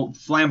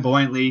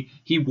flamboyantly.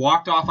 He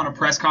walked off on a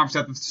press conference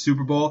at the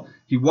Super Bowl.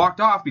 He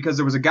walked off because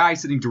there was a guy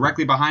sitting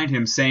directly behind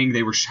him saying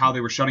how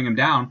they were shutting him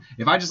down.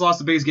 If I just lost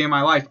the biggest game of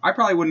my life, I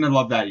probably wouldn't have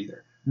loved that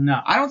either.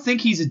 No. I don't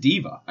think he's a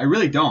diva. I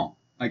really don't.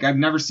 Like, I've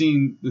never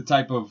seen the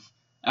type of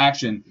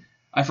action.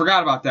 I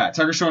forgot about that.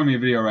 Tucker's showing me a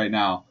video right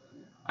now.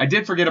 I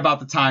did forget about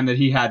the time that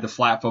he had the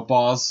flat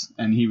footballs,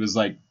 and he was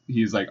like,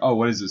 oh,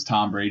 what is this,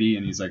 Tom Brady?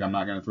 And he's like, I'm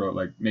not going to throw it,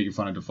 like, making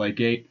fun of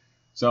Deflategate.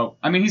 So,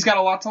 I mean, he's got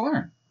a lot to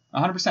learn,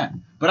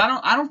 100%. But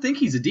I don't think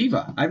he's a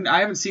diva. I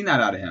haven't seen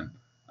that out of him.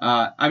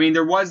 I mean,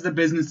 there was the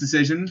business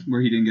decision where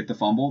he didn't get the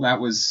fumble.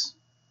 That was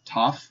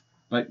tough.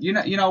 But, you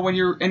know, when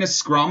you're in a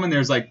scrum and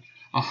there's, like,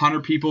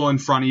 100 people in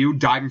front of you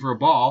diving for a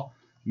ball,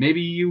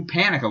 maybe you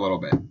panic a little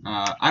bit.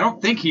 I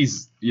don't think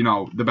he's, you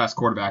know, the best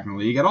quarterback in the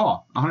league at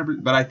all.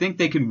 100%, but I think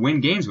they can win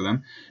games with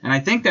him, and I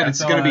think that That's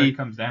it's going to be. It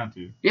comes down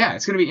to. Yeah,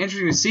 it's going to be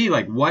interesting to see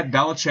like what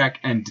Belichick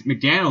and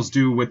McDaniels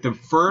do with the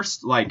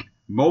first like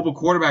mobile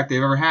quarterback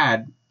they've ever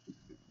had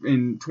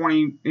in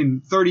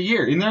 30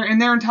 years in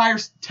their entire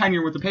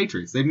tenure with the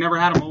Patriots. They've never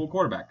had a mobile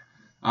quarterback.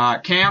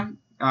 Cam,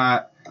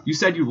 you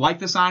said you like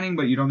the signing,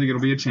 but you don't think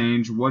it'll be a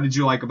change. What did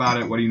you like about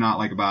it? What do you not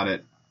like about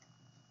it?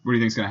 What do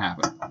you think's going to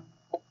happen?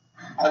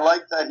 I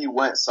like that he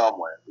went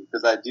somewhere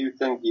because I do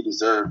think he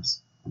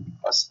deserves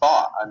a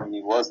spot. I mean,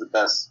 he was the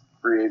best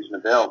free agent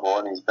available,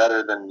 and he's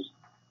better than,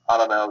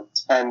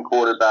 10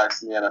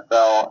 quarterbacks in the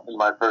NFL, in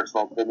my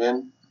personal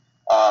opinion.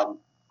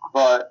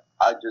 But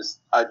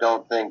I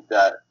don't think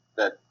that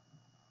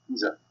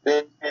he's a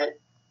fit.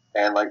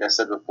 And like I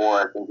said before,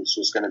 I think it's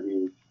just going to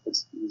be,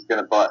 he's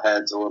going to butt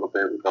heads a little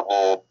bit with the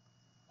whole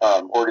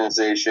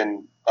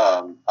organization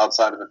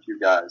outside of a few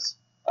guys.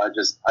 I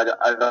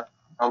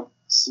don't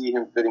see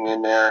him fitting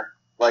in there.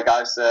 Like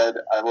I said,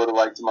 I would have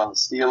liked him on the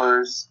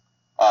Steelers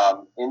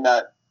in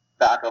that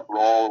backup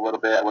role a little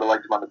bit. I would have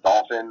liked him on the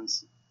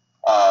Dolphins.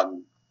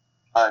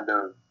 Kind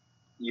of,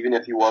 even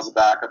if he was a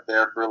backup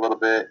there for a little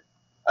bit,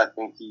 I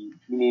think he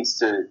needs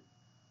to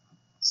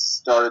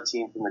start a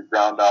team from the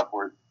ground up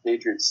where the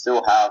Patriots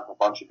still have a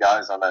bunch of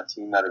guys on that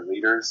team that are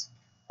leaders.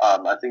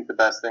 I think the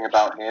best thing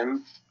about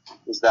him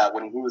is that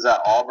when he was at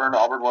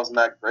Auburn wasn't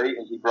that great,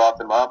 and he brought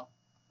them up.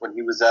 When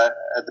he was at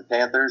the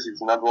Panthers, he was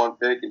the number one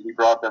pick, and he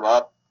brought them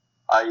up.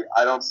 I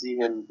don't see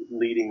him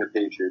leading the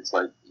Patriots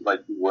like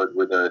he would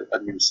with a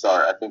new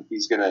start. I think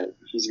he's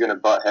gonna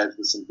butt heads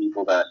with some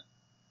people that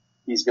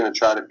he's gonna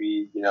try to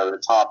be,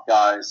 the top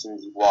guy as soon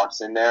as he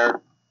walks in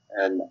there.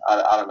 And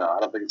I don't know.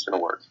 I don't think it's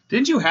gonna work.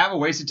 Didn't you have a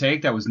wasted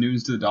take that was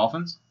news to the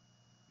Dolphins?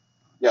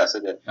 Yes, I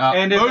did.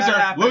 And if that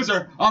happens,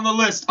 loser on the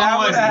list.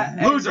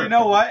 Loser. You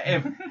know what?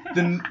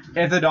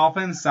 If the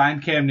Dolphins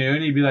signed Cam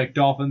Newton, he'd be like,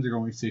 Dolphins are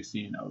going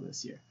 16-0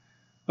 this year.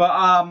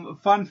 But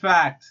fun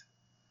fact,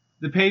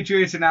 the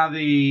Patriots are now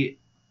the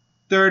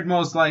third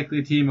most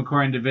likely team,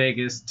 according to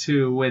Vegas,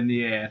 to win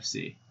the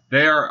AFC.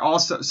 They are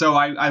also. So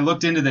I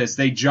looked into this.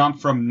 They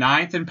jumped from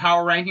 9th in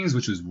power rankings,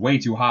 which was way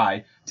too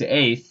high, to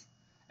 8th,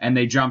 and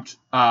they jumped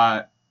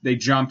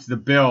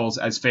the Bills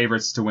as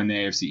favorites to win the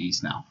AFC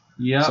East now.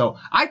 Yeah. So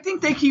I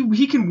think that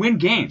he can win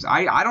games.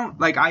 I don't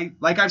like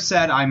I've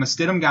said, I'm a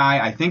Stidham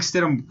guy. I think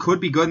Stidham could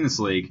be good in this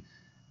league.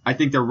 I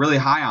think they're really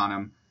high on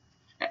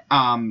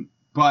him.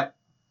 But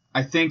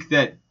I think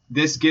that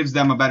this gives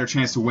them a better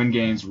chance to win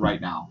games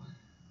right now.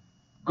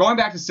 Going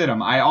back to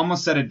Stidham, I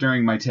almost said it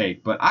during my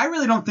take, but I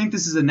really don't think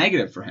this is a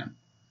negative for him.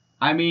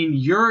 I mean,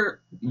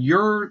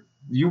 you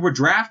were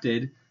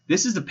drafted.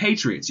 This is the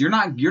Patriots. You're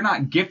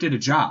not gifted a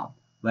job.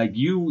 Like,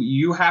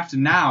 you have to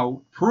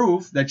now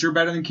prove that you're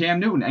better than Cam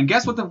Newton. And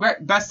guess what the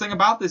best thing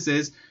about this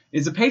is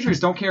the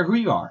Patriots don't care who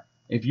you are.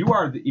 If you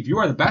are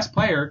the best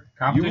player,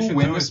 you will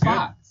win the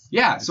spot. Good.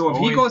 Yeah, so if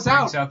he goes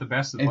out the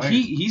best of the if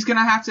he's going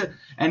to have to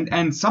 –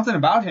 and something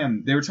about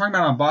him, they were talking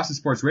about it on Boston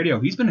Sports Radio,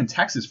 he's been in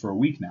Texas for a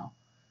week now.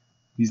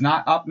 He's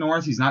not up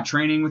north. He's not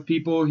training with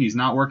people. He's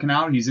not working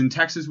out. He's in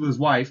Texas with his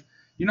wife.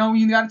 You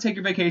got to take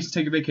your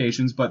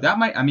vacations, but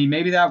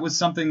maybe that was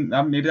something,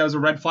 maybe that was a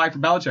red flag for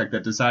Belichick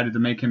that decided to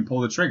make him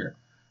pull the trigger.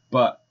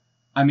 But,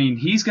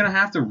 he's going to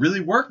have to really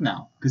work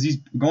now because he's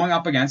going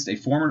up against a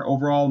former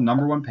overall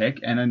number one pick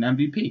and an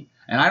MVP.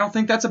 And I don't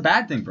think that's a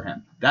bad thing for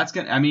him.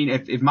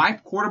 If my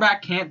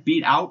quarterback can't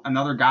beat out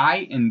another guy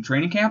in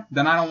training camp,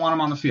 then I don't want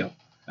him on the field.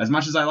 As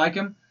much as I like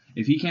him,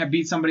 if he can't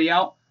beat somebody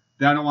out,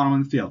 then I don't want him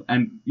on the field.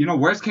 And,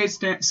 worst case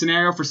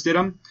scenario for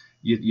Stidham,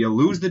 you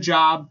lose the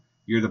job.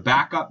 You're the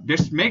backup.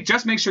 Just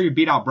make sure you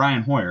beat out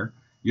Brian Hoyer.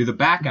 You're the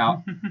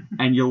backup,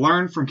 and you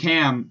learn from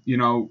Cam.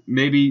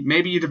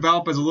 Maybe you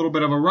develop as a little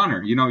bit of a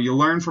runner. You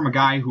learn from a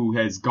guy who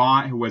has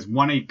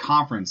won a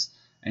conference,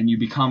 and you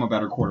become a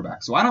better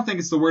quarterback. So I don't think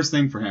it's the worst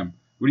thing for him.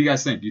 What do you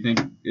guys think? Do you think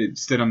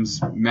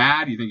Stidham's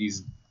mad? Do you think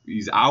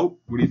he's out?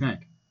 What do you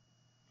think?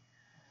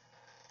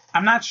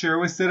 I'm not sure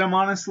with Stidham,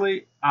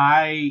 honestly.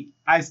 I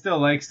still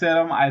like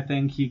Stidham. I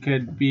think he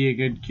could be a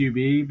good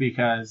QB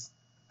because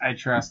I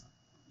trust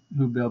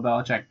who Bill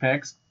Belichick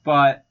picks,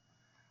 but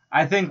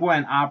I think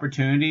when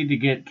opportunity to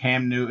get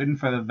Cam Newton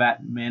for the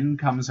vet min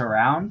comes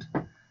around,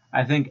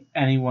 I think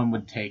anyone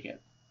would take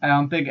it. I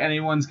don't think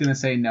anyone's going to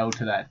say no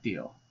to that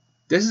deal.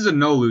 This is a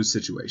no-lose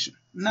situation.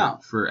 No.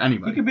 For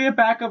anybody. He could be a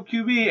backup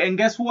QB, and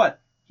guess what?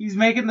 He's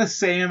making the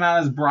same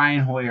amount as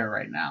Brian Hoyer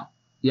right now.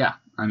 Yeah,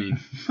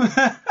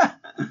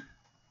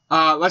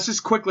 Let's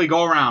just quickly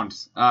go around.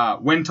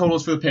 Win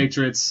totals for the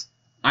Patriots.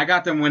 I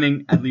got them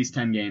winning at least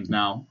 10 games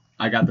now.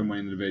 I got them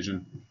winning the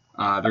division.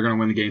 They're going to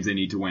win the games they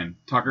need to win.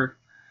 Tucker?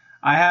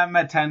 I have them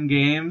at 10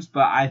 games,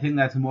 but I think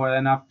that's more than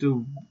enough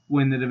to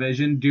win the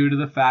division due to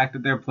the fact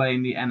that they're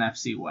playing the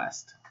NFC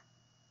West.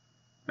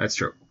 That's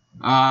true.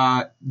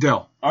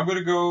 Dill? I'm going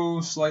to go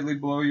slightly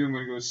below you. I'm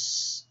going to go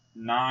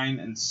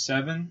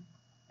 9-7.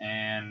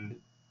 And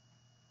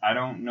I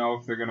don't know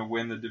if they're going to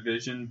win the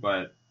division,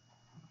 but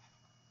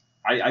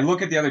I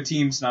look at the other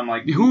teams and I'm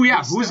like,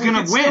 who's going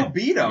to win? Still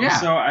beat them. Yeah.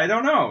 So I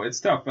don't know. It's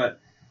tough, but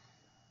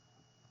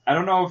I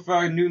don't know if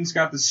Newton's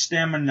got the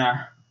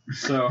stamina.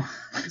 So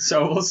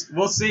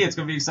we'll see. It's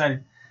going to be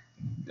exciting.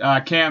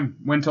 Cam,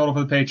 win total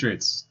for the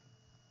Patriots.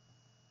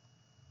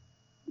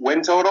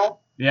 Win total?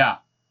 Yeah.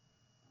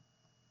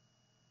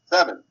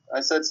 7.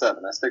 I said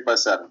 7. I stick by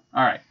 7.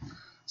 All right.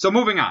 So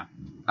moving on.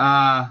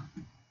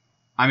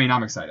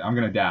 I'm excited. I'm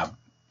going to dab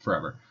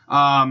forever.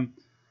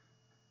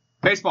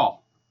 Baseball.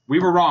 We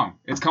were wrong.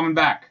 It's coming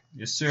back.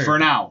 Yes, sir. For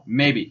now,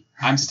 maybe.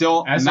 I'm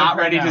still not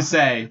ready to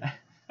say,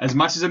 as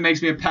much as it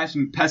makes me a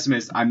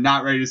pessimist, I'm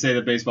not ready to say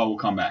that baseball will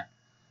come back.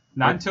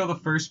 Not until the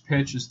first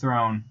pitch is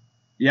thrown.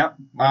 Yep.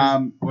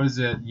 What is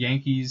it?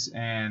 Yankees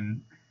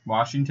and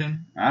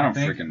Washington? I don't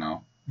freaking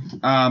know.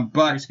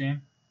 But first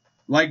game?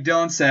 Like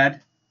Dylan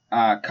said,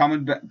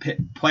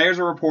 players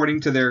are reporting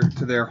to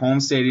their home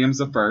stadiums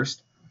the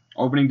first.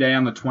 Opening day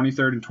on the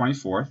 23rd and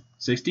 24th.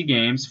 60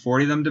 games,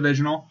 40 of them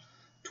divisional,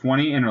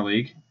 20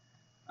 interleague.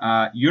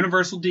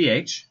 Universal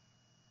DH.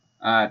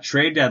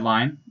 Trade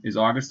deadline is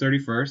August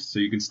 31st, so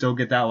you can still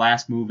get that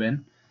last move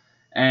in.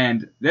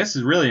 And this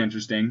is really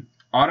interesting.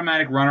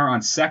 Automatic runner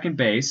on second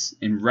base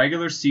in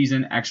regular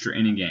season extra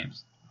inning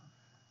games.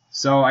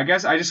 So I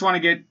guess I just want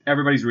to get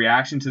everybody's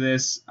reaction to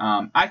this.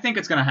 I think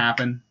it's going to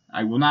happen.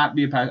 I will not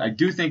be I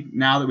do think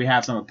now that we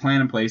have some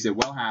plan in place, it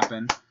will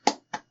happen.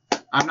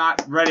 I'm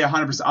not ready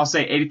 100%. I'll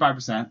say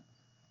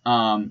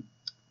 85%.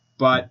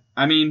 But,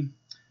 I mean,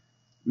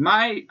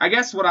 I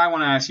guess what I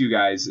want to ask you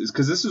guys is,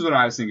 because this is what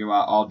I was thinking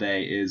about all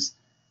day, is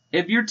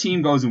if your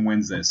team goes and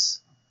wins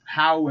this,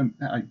 how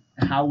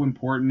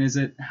important is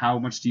it? How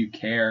much do you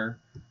care?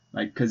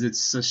 Because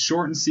it's a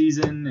shortened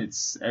season.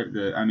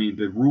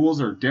 The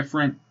rules are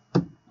different.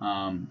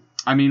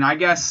 I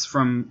guess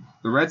from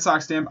the Red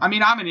Sox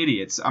standpoint, I'm an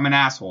idiot. I'm an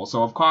asshole.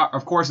 So, of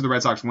course, if the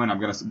Red Sox win,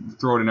 I'm going to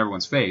throw it in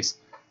everyone's face.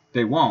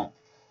 They won't.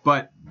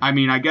 But,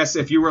 I guess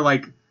if you were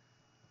like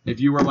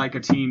a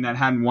team that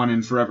hadn't won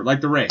in forever,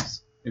 like the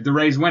Rays. If the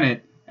Rays win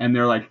it and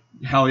they're like,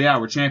 hell yeah,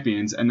 we're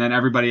champions, and then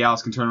everybody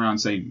else can turn around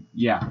and say,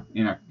 yeah,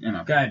 in a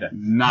kinda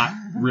not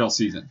real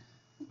season.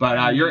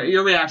 But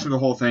your reaction to the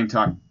whole thing,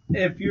 Tuck.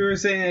 If you were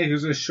saying it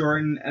was a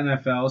shortened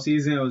NFL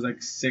season, it was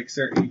like 6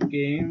 or 8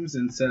 games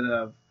instead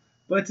of,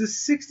 but it's a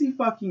 60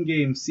 fucking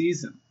game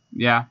season.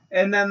 Yeah.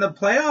 And then the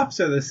playoffs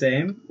are the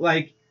same.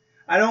 Like,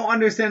 I don't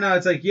understand how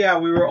it's like, yeah,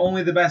 we were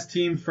only the best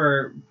team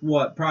for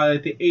probably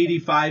like the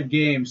 85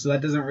 games, so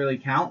that doesn't really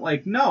count.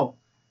 Like, no.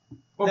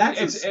 Well,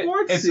 that's a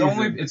sports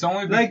season. It's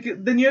only like,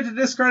 then you have to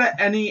discredit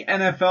any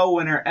NFL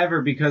winner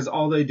ever because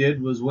all they did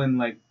was win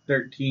like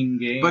 13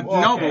 games. But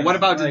but what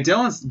about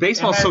Dylan's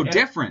baseball's so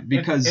different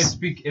because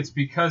it's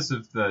because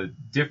of the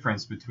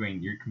difference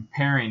between you're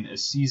comparing a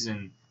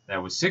season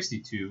that was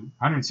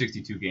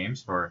 162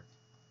 games for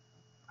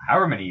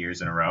however many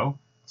years in a row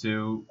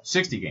to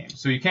 60 games.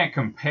 So you can't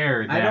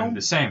compare them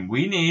the same.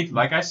 We need,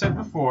 like I said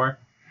before,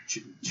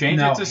 change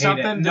it to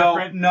something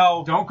different.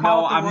 No, don't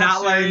call it the I'm World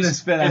not letting Series.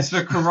 this finish. It's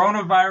the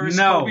coronavirus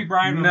Kobe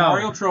Bryant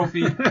Memorial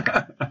Trophy,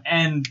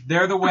 and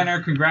they're the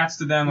winner. Congrats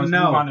to them. Let's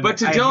move on to But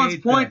to Dylan's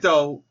point,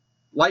 though,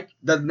 like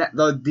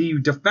the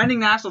defending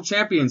national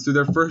champions through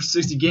their first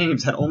 60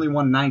 games had only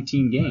won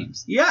 19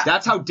 games. Yeah.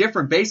 That's how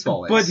different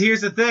baseball is. But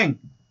here's the thing.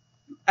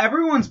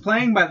 Everyone's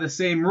playing by the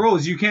same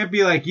rules. You can't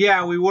be like,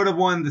 yeah, we would have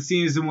won, the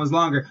season was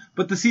longer.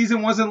 But the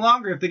season wasn't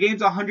longer. If the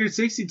game's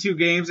 162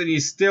 games and you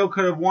still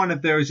could have won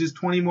if there was just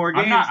 20 more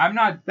games, I'm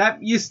not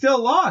that you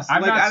still lost.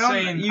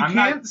 You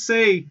can't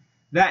say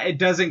that it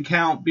doesn't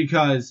count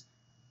because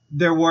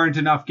there weren't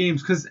enough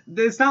games, because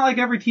it's not like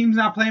every team's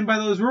not playing by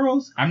those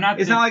rules.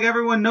 It's not like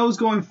everyone knows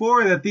going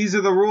forward that these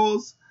are the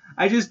rules.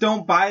 I just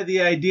don't buy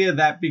the idea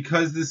that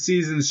because the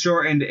season's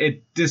shortened,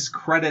 it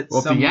discredits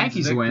someone's if the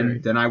Yankees victory.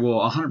 win, then I will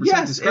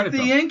 100% discredit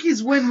them. If the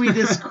Yankees win, we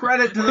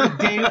discredit to the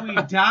day we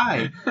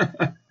die.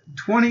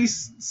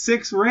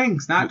 26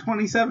 rings, not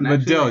 27.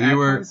 But Dill,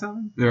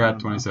 they're at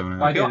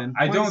 27. I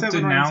don't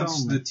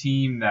denounce the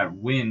team that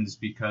wins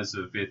because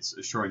of it's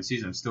a shortened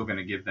season. I'm still going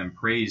to give them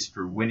praise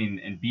for winning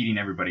and beating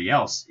everybody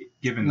else,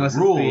 given the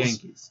rules. The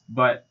Yankees.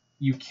 But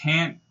you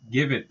can't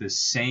give it the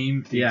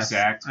same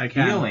exact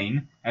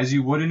feeling as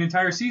you would an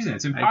entire season.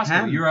 It's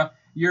impossible.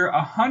 You're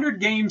 100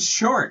 games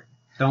short.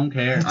 Don't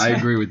care. I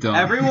agree with Dylan.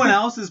 Everyone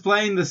else is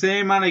playing the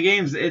same amount of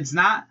games. It's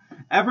not.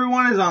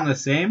 Everyone is on the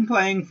same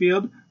playing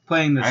field,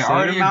 playing the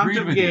same amount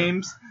of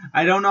games.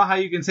 I don't know how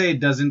you can say it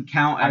doesn't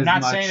count as much.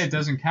 I'm not saying it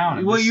doesn't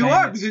count. Well, you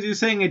are, because you're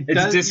saying it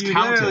does. Discounted.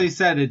 You literally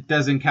said it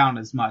doesn't count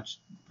as much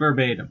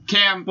verbatim.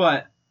 Cam,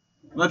 but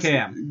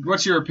Cam.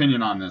 What's your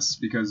opinion on this?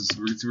 Because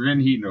we're getting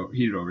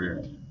heated over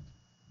here.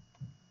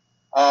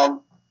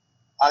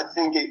 I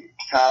think it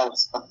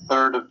counts a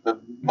third of the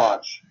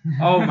much.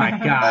 Oh my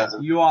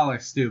god, you all are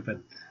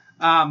stupid.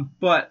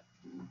 But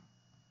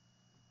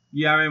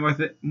you have any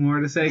more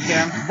to say,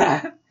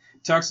 Cam?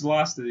 Chuck's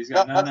lost it. He's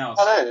got That's nothing else.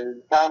 not it.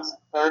 It counts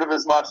a third of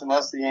as much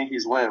unless the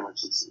Yankees win,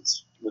 which is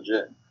it's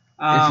legit.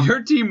 If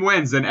your team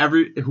wins, then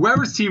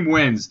whoever's team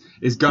wins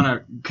is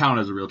gonna count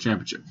as a real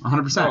championship.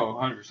 100%. Oh,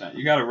 100%.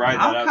 You got to ride that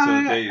I'll out count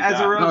to the day it you as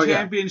die. a real Oh, yeah.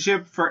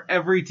 championship for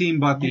every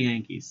team but the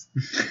Yankees.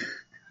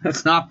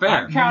 That's not fair.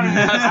 I'm counting it.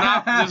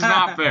 That's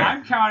not fair.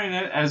 I'm counting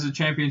it as a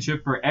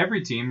championship for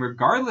every team,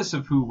 regardless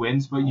of who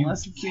wins. But you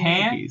Unless it's the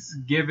can't Yankees.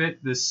 give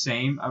it the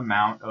same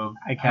amount of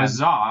I can.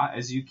 huzzah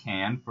as you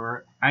can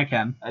for I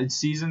can. a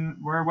season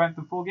where it went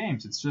the full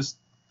games. It's just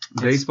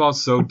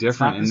Baseball's so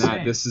different in not the that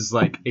same.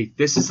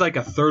 this is like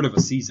a third of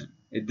a season.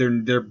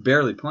 They're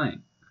barely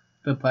playing.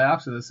 The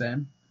playoffs are the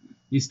same.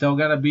 You still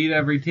gotta beat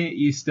every team.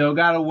 You still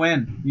gotta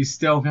win. You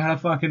still gotta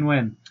fucking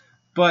win.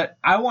 But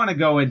I want to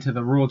go into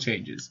the rule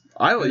changes.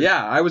 I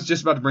was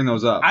just about to bring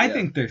those up. I Yeah.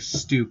 think they're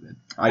stupid.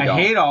 I don't.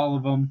 hate all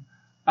of them.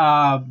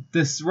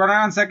 This runner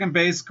on second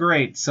base,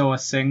 great. So a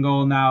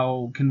single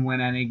now can win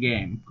any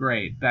game.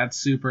 Great. That's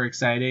super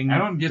exciting. I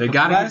don't get They the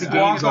gotta Let's get the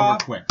games walk over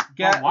off. quick.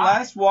 Get why?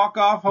 less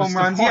walk-off home What's the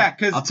runs. point? Yeah,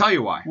 I'll because tell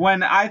you why.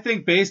 when I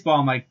think baseball,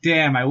 I'm like,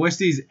 damn, I wish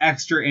these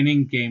extra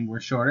inning games were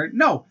shorter.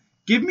 No,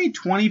 give me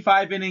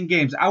 25 inning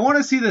games. I want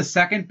to see the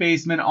second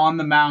baseman on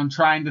the mound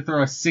trying to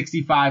throw a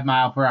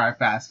 65-mile-per-hour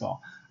fastball.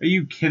 Are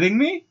you kidding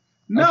me?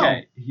 No.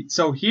 Okay,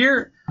 so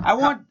here I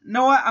want,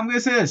 know what? I'm going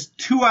to say this.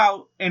 2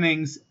 out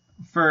innings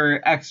for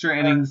extra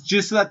innings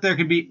just so that there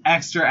can be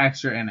extra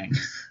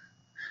innings.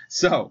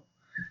 So,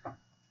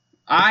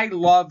 I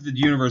love the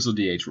universal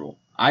DH rule.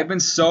 I've been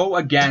so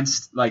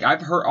against,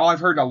 I've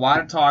heard a lot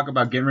of talk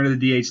about getting rid of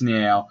the DH in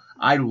the AL.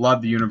 I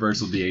love the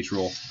universal DH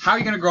rule. How are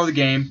you going to grow the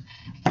game?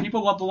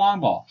 People love the long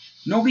ball.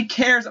 Nobody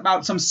cares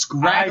about some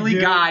scraggly I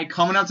do. guy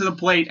coming up to the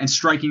plate and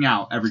striking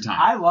out every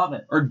time. love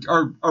it. Or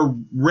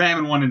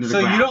ramming one into the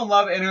So ground. you don't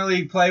love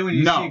interleague play when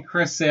you No. see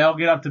Chris Sale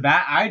get up to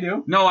bat? I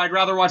do. No, I'd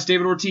rather watch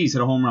David Ortiz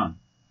hit a home run.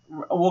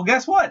 Well,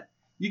 guess what?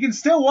 You can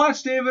still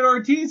watch David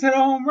Ortiz hit a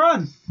home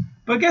run.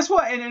 But guess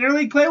what? In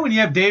interleague play, when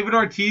you have David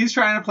Ortiz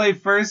trying to play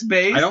first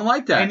base, I don't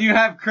like that. and you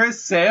have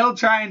Chris Sale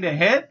trying to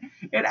hit,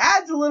 it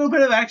adds a little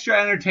bit of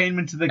extra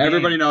entertainment to the game.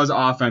 Everybody knows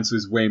offense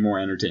was way more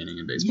entertaining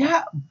in baseball.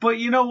 Yeah, but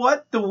you know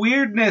what? The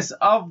weirdness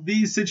of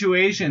these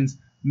situations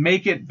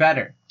make it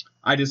better.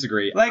 I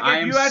disagree. Like, I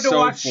if am you had to so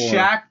watch for-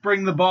 Shaq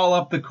bring the ball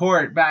up the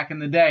court back in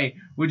the day,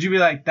 would you be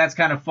like, that's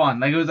kind of fun?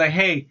 Like, it was like,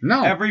 hey,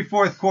 No. every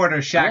fourth quarter, I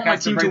Shaq want my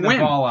has to team bring to the win.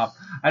 ball up.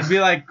 I'd be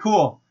like,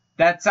 cool,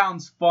 that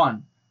sounds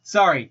fun.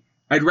 Sorry.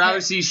 I'd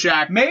rather see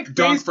Shaq Make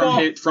dunk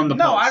baseball from the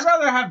No, post. I'd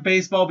rather have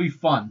baseball be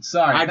fun.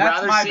 Sorry, I'd that's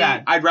rather my see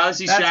bad. I'd rather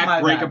see That's my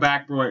Shaq break bad. a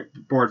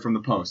backboard from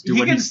the post. Do He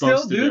what can he's still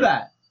supposed to do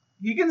that.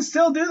 He can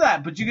still do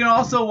that, but you can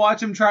also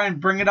watch him try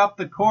and bring it up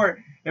the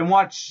court and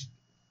watch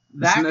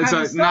that it's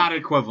kind of stuff. not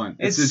equivalent.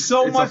 It's just,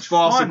 so it's much a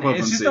false fun. equivalency.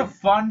 It's just a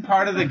fun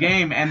part of the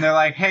game, and they're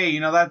like, hey, you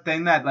know that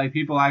thing that like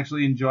people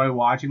actually enjoy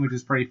watching, which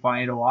is pretty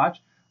funny to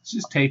watch. Let's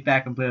just take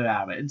that completely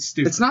out of it. It's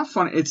stupid. It's not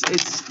fun.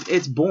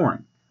 It's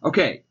boring.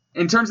 Okay,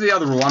 in terms of the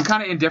other rule, I'm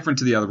kind of indifferent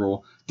to the other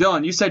rule.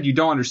 Dylan, you said you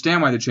don't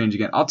understand why they're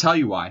changing it. I'll tell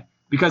you why.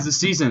 Because the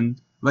season,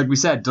 like we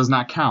said, does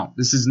not count.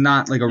 This is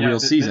not like a real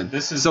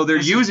season. So they're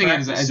using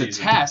it as a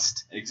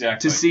test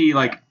exactly to see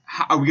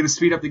how are we going to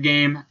speed up the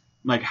game.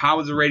 Like, how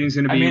is the ratings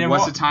going to be?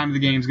 What's the time of the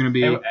game's going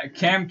to be?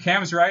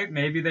 Cam's right.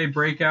 Maybe they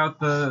break out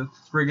the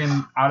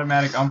friggin'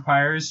 automatic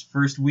umpires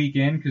first week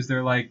in because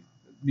they're like,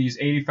 these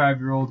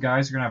 85-year-old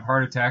guys are going to have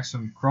heart attacks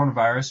from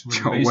coronavirus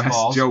with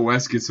baseballs. Joe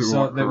West gets a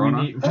So that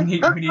corona.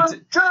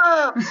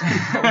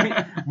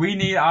 we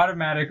need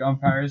automatic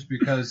umpires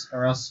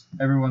or else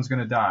everyone's going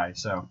to die.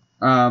 So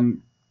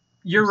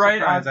you're right.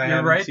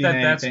 You're right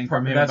that that's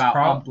about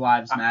problem. Ump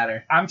Lives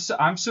Matter.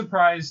 I'm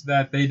surprised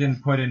that they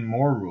didn't put in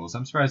more rules.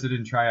 I'm surprised they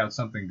didn't try out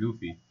something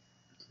goofy,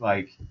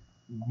 like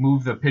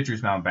move the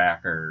pitcher's mound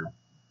back, or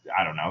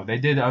I don't know. They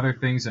did other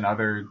things in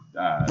other.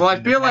 Well,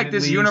 I feel like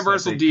this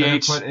universal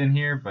DH put in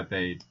here, but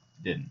they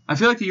didn't. I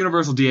feel like the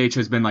universal DH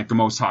has been like the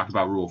most talked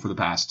about rule for the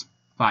past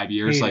 5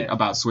 years, Hate like it.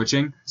 about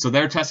switching. So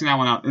they're testing that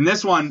one out. And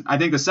this one, I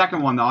think the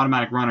second one, the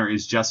automatic runner,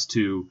 is just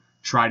to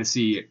try to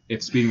see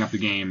if speeding up the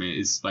game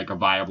is like a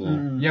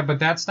viable. Yeah, but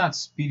that's not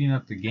speeding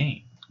up the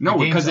game. No,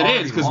 The because it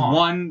game's is. Because already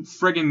long. one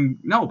friggin'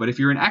 no, but if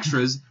you're in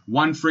extras,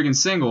 one friggin'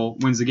 single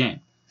wins the game.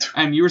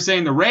 And you were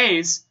saying the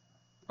Rays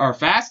are a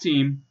fast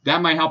team,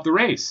 that might help the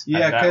Rays.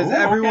 Yeah, because Ooh,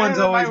 everyone's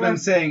okay, always that been might-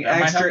 saying that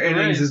might extra help the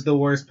innings Rays. is the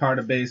worst part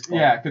of baseball.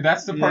 Yeah, because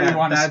that's the part Yeah, you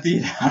want to that's-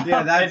 speed up.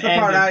 Yeah, that's the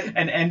part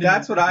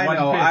That's what I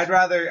know. Pitch.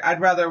 I'd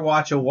rather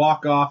watch a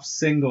walk-off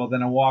single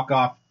than a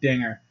walk-off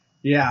dinger.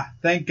 Yeah,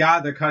 thank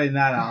God they're cutting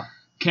that out.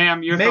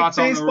 Cam, your Make thoughts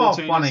on the rule baseball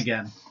changes? fun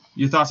again.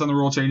 Your thoughts on the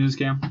rule changes,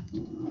 Cam?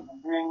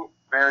 Being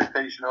very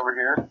patient over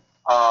here.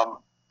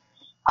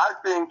 I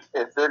think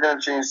if they're going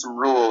to change some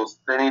rules,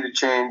 they need to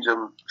change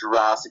them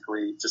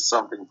drastically to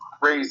something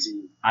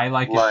crazy. I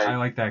like it. Like- I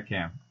like that,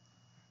 Cam.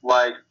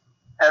 like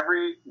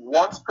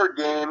once per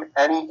game,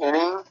 any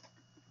inning,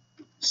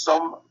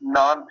 some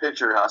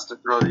non-pitcher has to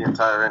throw the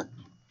entire inning.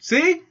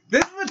 See?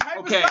 This is the type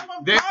of stuff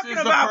I'm talking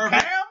about,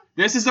 Cam.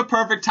 This is the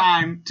perfect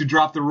time to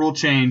drop the rule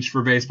change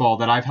for baseball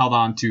that I've held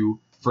on to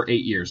for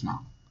 8 years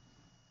now.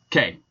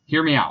 Okay,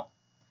 hear me out.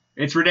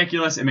 It's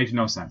ridiculous. It makes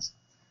no sense.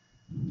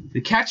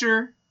 The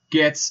catcher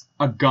gets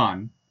a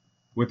gun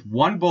with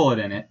one bullet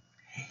in it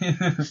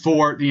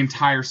for the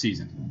entire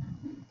season.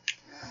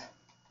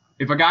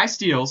 If a guy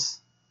steals,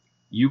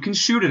 you can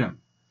shoot at him.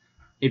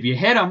 If you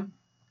hit him,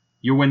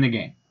 you win the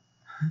game.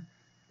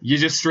 You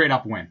just straight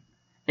up win.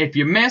 If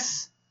you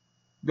miss,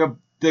 the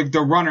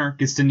runner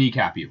gets to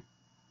kneecap you.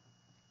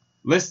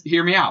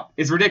 Hear me out.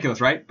 It's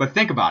ridiculous, right? But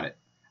think about it.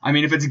 I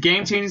mean, if it's a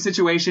game-changing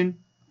situation,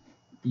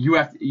 you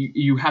have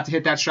to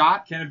hit that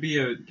shot. Can it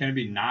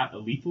be not a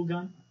lethal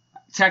gun?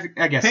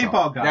 I guess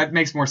paintball gun. That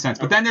makes more sense.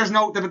 But then there's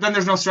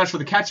no stretch for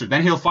the catcher.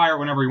 Then he'll fire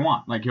whenever he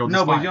wants. Like he'll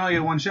just but you only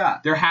get one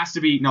shot. There has to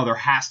be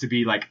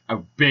like a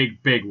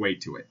big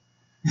weight to it.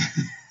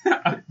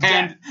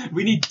 And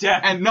we need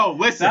depth. And no,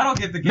 listen. That'll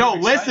get the game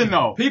exciting. Listen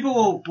though. People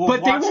will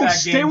but watch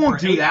that game they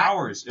won't for do 8 that.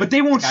 hours. But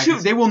they won't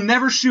shoot. They will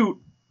never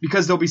shoot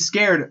because they'll be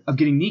scared of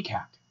getting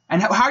kneecapped.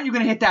 And how are you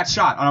going to hit that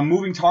shot on a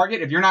moving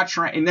target if you're not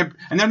trained? And then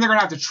they're going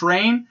to have to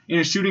train in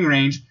a shooting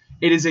range.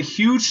 It is a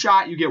huge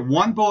shot. You get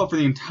one bullet for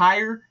the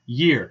entire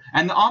year.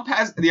 And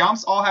the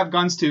umps all have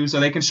guns too,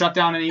 so they can shut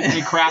down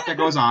any crap that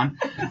goes on.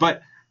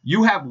 But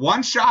you have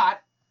one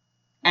shot,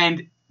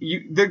 and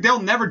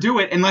they'll never do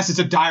it unless it's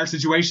a dire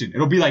situation.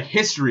 It'll be like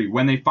history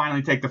when they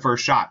finally take the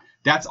first shot.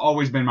 That's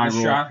always been my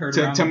rule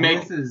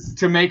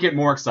to make it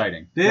more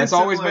exciting. That's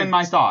always been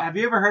my thought. Have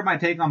you ever heard my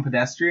take on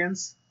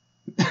pedestrians?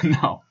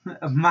 No.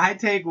 My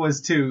take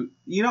was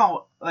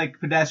like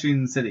pedestrians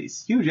in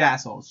cities, huge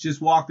assholes,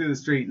 just walk through the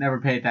street, never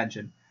pay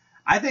attention.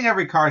 I think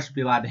every car should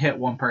be allowed to hit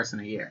one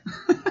person a year.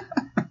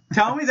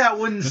 Tell me that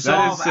wouldn't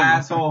solve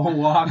asshole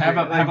walking.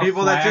 Have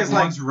people flag, that just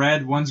one's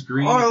red, one's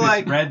green. Or if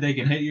like, it's red, they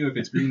can hit you. If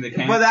it's green, they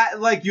can't. But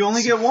that you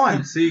only get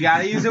one, so you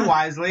gotta use it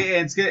wisely.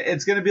 And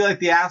it's gonna be like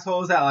the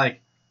assholes that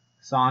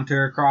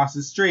saunter across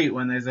the street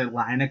when there's a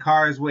line of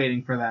cars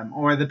waiting for them,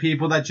 or the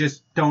people that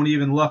just don't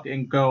even look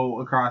and go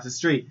across the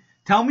street.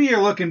 Tell me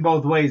you're looking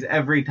both ways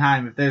every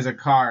time if there's a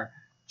car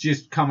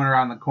just coming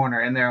around the corner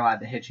and they're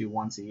allowed to hit you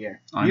once a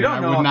year. You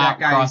don't know if that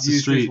guy's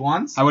used this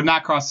once. I would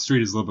not cross the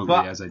street as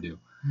liberally as I do.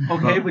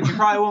 Okay, but you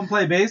probably wouldn't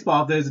play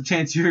baseball if there's a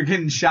chance you were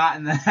getting shot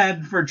in the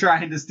head for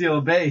trying to steal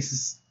a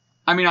base.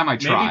 I mean, I might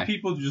try. Maybe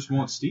people just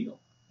won't steal.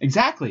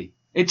 Exactly.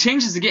 It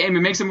changes the game.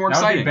 It makes it more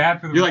exciting. Would be bad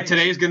for the You're race. like,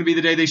 today is going to be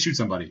the day they shoot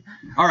somebody.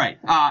 All right,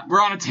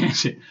 we're on a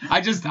tangent.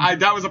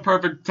 That was a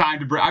perfect time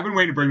to bring. I've been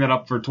waiting to bring that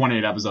up for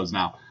 28 episodes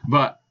now.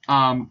 But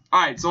all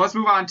right, so let's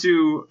move on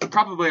to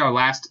probably our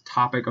last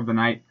topic of the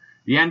night.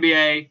 The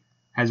NBA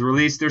has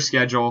released their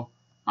schedule.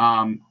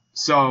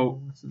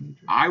 So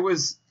I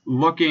was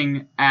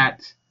looking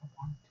at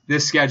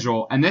this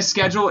schedule, and this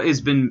schedule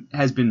has been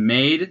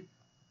made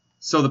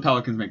so the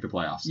Pelicans make the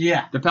playoffs.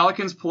 Yeah. The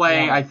Pelicans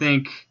play, I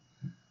think.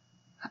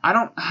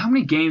 How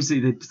many games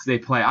do they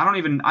play? I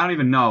don't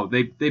even know.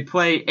 They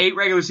play 8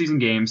 regular season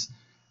games.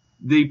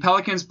 The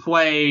Pelicans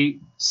play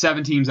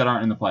 7 teams that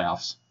aren't in the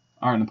playoffs.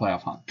 Are in the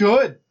playoff hunt.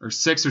 Good. Or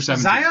 6 or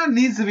 7. Zion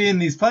needs to be in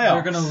these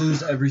playoffs. They're going to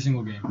lose every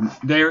single game.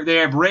 They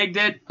have rigged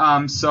it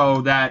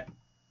so that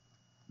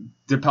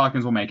the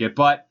Pelicans will make it.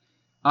 But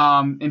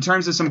in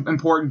terms of some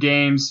important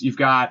games, you've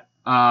got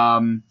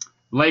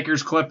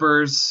Lakers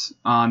Clippers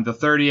on the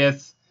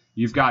 30th.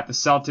 You've got the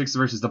Celtics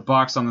versus the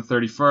Bucks on the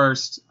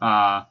 31st.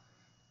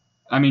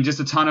 I mean,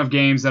 just a ton of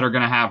games that are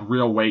going to have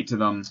real weight to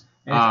them.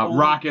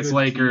 Rockets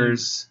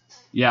Lakers.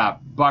 Yeah,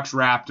 Bucks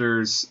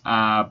Raptors,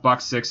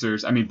 Bucks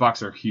Sixers. I mean,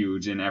 Bucks are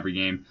huge in every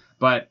game,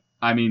 but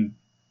I mean,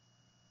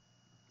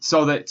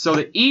 so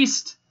the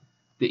East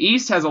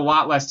has a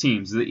lot less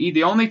teams.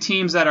 The only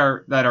teams that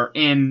are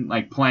in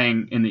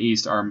playing in the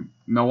East are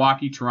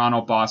Milwaukee,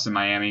 Toronto, Boston,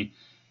 Miami,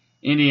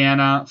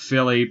 Indiana,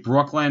 Philly,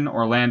 Brooklyn,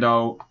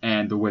 Orlando,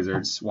 and the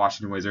Wizards,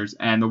 Washington Wizards.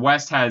 And the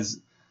West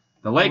has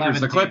the Lakers,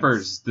 the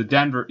Clippers, the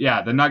Denver,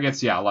 the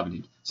Nuggets, 11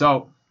 teams.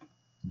 So,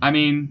 I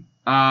mean,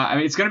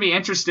 it's going to be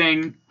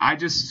interesting. I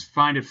just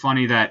find it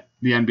funny that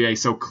the NBA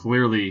so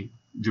clearly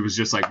was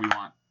just like, we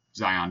want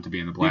Zion to be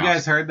in the playoffs. You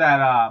guys heard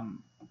that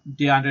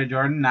DeAndre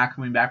Jordan not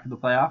coming back for the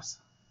playoffs?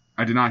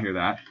 I did not hear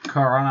that.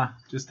 Corona.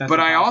 But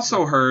I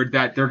also heard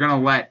that they're going to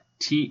let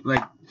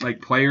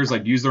players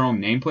use their own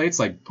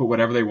nameplates, put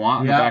whatever they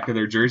want on the back of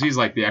their jerseys,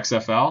 like the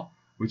XFL,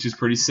 which is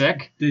pretty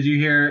sick. Did you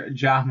hear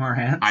Ja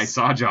Morant? I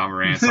saw Ja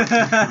Morant.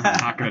 I'm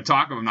not going to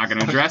talk of him. I'm not going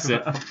to address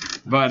it.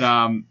 But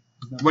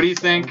what do you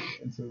think?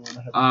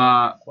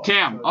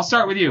 Cam, I'll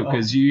start with you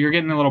because you're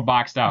getting a little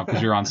boxed out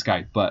because you're on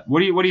Skype. But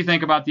what do you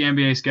think about the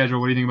NBA schedule?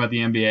 What do you think about the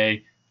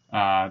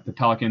NBA? The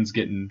Pelicans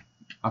getting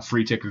a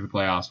free ticket to the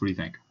playoffs. What do you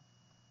think?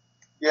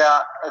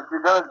 Yeah, if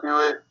you're going to do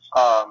it,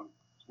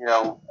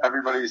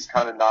 everybody's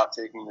kind of not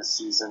taking this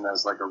season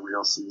as a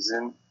real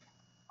season.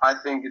 I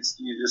think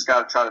you just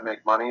got to try to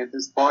make money at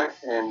this point,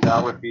 and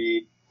that would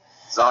be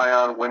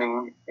Zion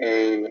winning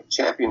a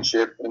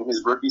championship in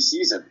his rookie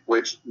season,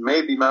 which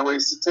may be my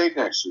wasted take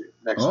next year.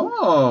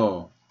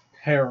 Oh.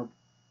 Terrible.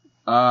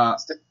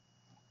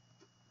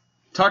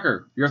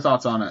 Tucker, your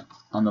thoughts on it,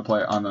 on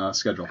the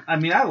schedule? I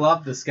mean, I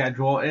love the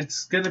schedule.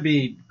 It's going to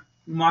be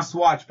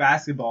must-watch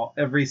basketball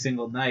every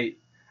single night.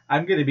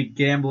 I'm going to be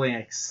gambling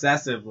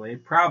excessively.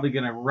 Probably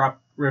going to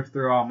rip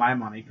through all my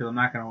money because I'm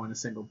not going to win a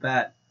single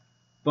bet.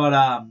 But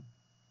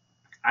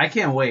I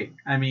can't wait.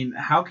 I mean,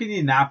 how can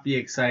you not be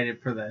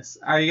excited for this?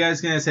 Are you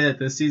guys going to say that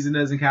this season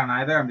doesn't count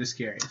either? I'm just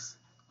curious.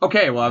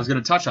 Okay, well, I was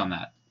going to touch on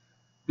that.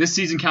 This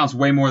season counts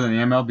way more than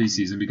the MLB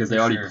season because they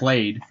already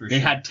played. They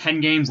had 10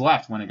 games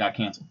left when it got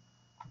canceled.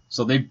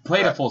 So they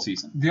played a full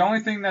season. The only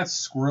thing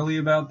that's squirrely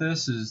about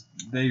this is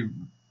they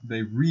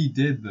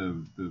redid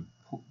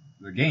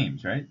the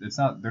games, right?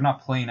 They're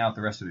not playing out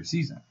the rest of their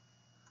season.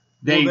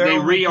 They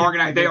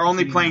reorganized. They're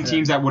only playing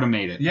teams that would have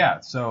made it.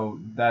 Yeah, so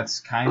that's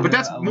kind of. But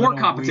that's more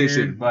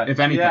competition, weird, but if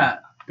anything. Yeah,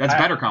 that's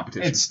better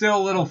competition. It's still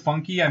a little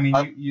funky. I mean,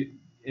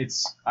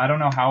 I don't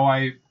know how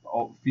I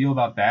feel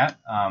about that.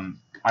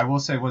 I will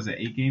say, was it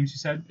 8 games you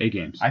said? 8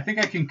 games. I think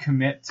I can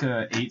commit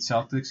to 8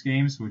 Celtics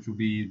games, which will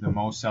be the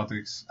most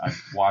Celtics I've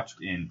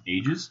watched in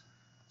ages.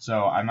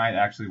 So I might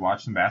actually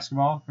watch some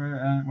basketball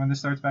for when this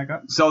starts back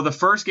up. So the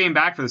first game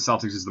back for the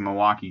Celtics is the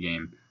Milwaukee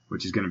game,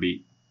 which is going to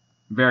be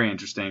very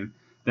interesting.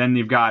 Then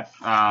you've got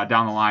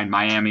down the line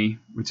Miami,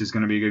 which is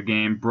going to be a good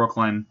game,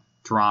 Brooklyn,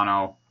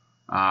 Toronto,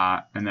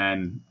 and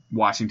then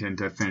Washington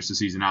to finish the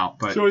season out.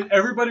 But so is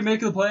everybody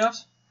making the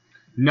playoffs?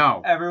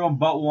 No. Everyone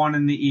but 1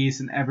 in the East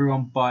and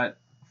everyone but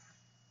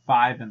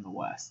 5 in the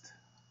West.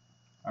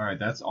 All right,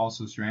 that's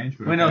also strange.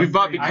 But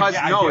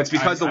it's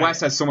because the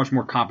West has so much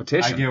more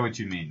competition. I get what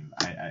you mean.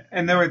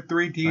 And there were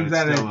 3 teams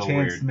that had a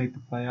chance to make the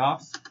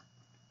playoffs.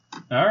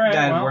 All right,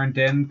 that weren't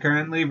in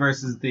currently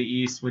versus the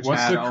East, which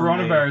what's had the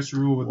coronavirus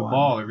rule with 1. the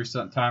ball? Every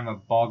time a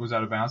ball goes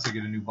out of bounds, they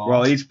get a new ball.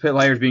 Well, each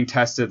player is being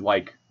tested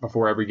like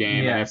before every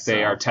game, and if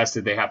they are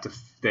tested,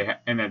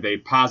 and then they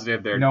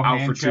positive, they're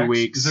out for 2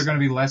 weeks. Is there going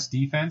to be less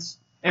defense?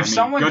 Good for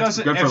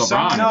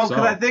LeBron. No,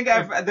 because I think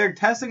they're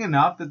testing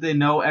enough that they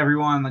know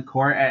everyone on the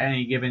court at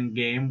any given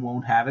game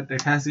won't have it. They're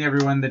testing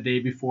everyone the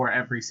day before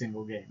every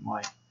single game.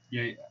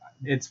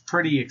 It's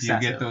pretty excessive.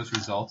 Do you get those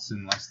results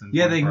in less than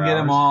 24 Yeah, they can hours? get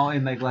them all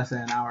in less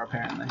than an hour,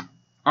 apparently.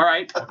 All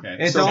right. Okay.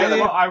 It's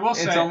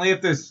only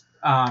if there's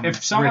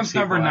if someone's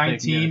number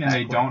 19 and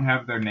they don't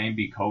have their name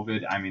be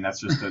COVID, I mean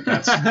that's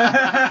ridiculous.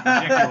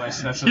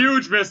 That's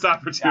huge missed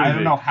opportunity. I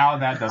don't know how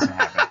that doesn't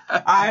happen.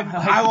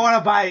 I want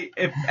to buy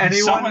if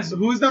anyone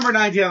who's number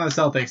 19 on the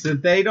Celtics.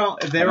 If they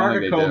rock a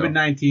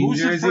COVID-19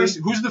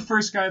 jersey, who's the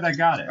first guy that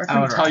got it? I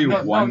couldn't tell you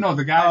one. No,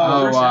 the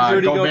guy.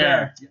 Rudy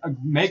Gobert.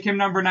 Make him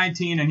number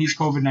 19 and he's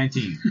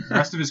COVID-19 the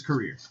rest of his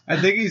career. I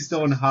think he's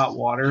still in hot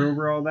water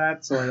over all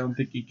that, so I don't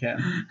think he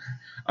can.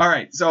 All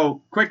right,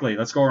 so quickly,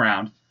 let's go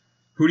around.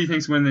 Who do you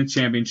think's winning the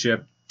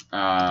championship?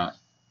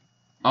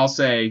 I'll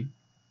say,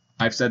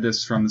 I've said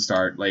this from the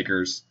start,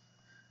 Lakers.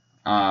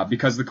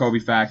 Because of the Kobe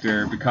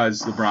factor,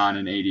 because LeBron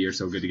and AD are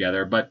so good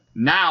together. But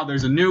now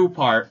there's a new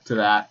part to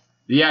that,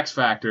 the X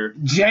factor.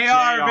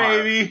 JR,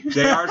 baby!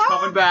 JR's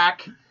coming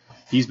back.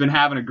 He's been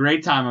having a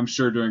great time, I'm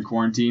sure, during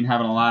quarantine,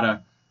 having a lot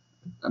of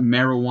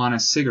marijuana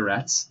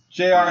cigarettes.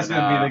 JR's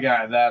going to be the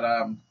guy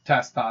that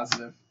tests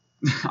positive.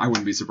 I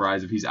wouldn't be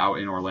surprised if he's out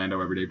in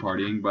Orlando every day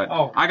partying, but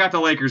I got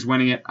the Lakers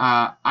winning it.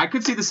 I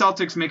could see the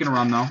Celtics making a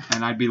run though,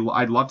 and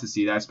I'd love to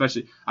see that.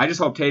 Especially, I just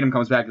hope Tatum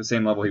comes back to the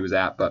same level he was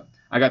at. But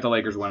I got the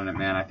Lakers winning it,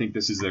 man. I think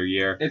this is their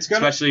year.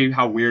 Especially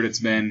how weird it's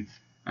been.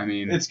 I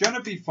mean, it's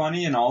gonna be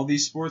funny in all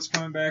these sports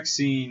coming back,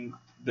 seeing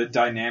the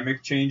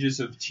dynamic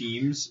changes of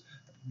teams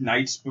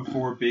nights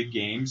before big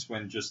games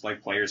when just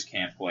like players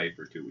can't play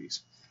for 2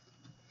 weeks.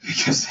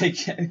 Because they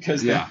get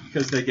tested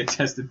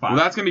positive. Well,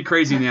 that's gonna be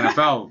crazy in the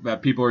NFL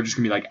that people are just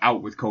gonna be like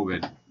out with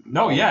COVID.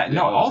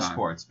 All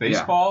sports,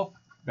 baseball,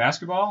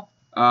 basketball.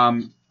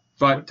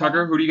 But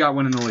Tucker, who do you got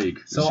winning the league?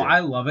 So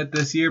I love it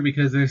this year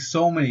because there's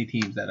so many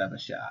teams that have a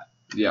shot.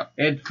 Yeah,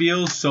 it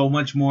feels so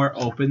much more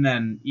open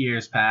than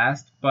years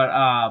past. But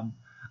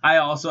I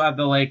also have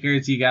the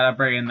Lakers. You gotta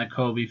bring in the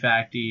Kobe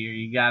factor.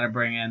 You gotta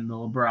bring in the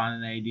LeBron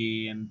and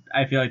AD, and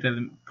I feel like they're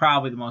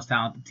probably the most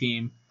talented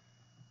team.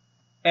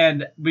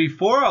 And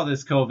before all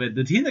this COVID,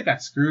 the team that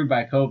got screwed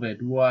by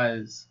COVID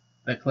was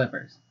the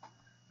Clippers.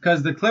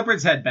 Because the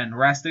Clippers had been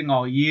resting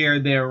all year.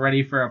 They were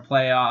ready for a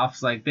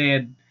playoffs.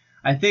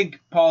 I think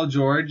Paul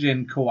George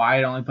and Kawhi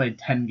had only played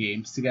 10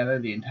 games together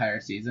the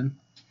entire season.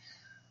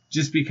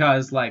 Just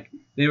because,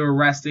 they were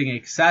resting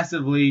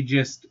excessively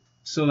just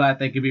so that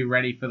they could be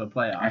ready for the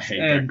playoffs. I hate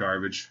that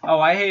garbage.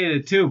 Oh, I hated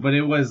it too, but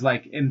it was,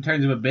 in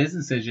terms of a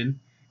business decision,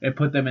 it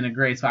put them in a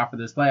great spot for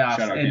this playoffs,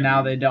 and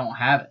now they don't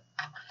have it.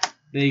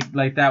 They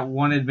that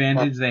one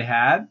advantage they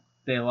had,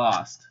 they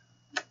lost.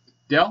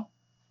 Dale,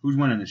 who's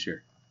winning this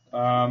year?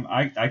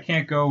 I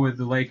can't go with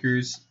the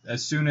Lakers.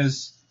 As soon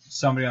as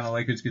somebody on the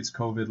Lakers gets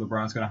COVID,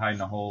 LeBron's going to hide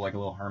in a hole like a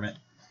little hermit.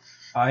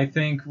 I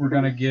think we're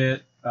going to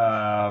get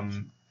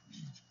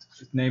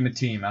name a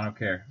team. I don't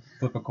care.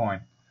 Flip a coin.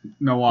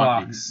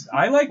 Milwaukee. Bucks.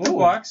 I like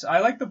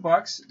the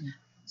Bucks.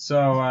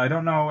 So I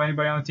don't know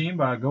anybody on the team,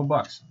 but go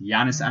Bucks.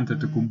 Giannis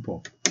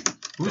Antetokounmpo.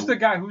 Who's the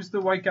guy? Who's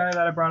the white guy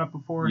that I brought up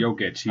before?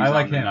 Jokic. He's I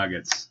like on the him.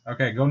 Nuggets.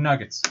 Okay, go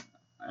Nuggets.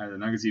 Are the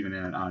Nuggets even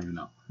in it? I don't even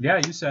know.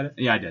 Yeah, you said it.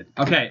 Yeah, I did.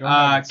 Okay, Go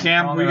Nuggets.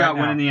 Cam, Calling we it got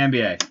right winning the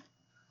NBA.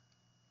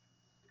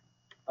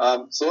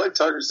 So like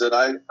Tucker said,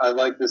 I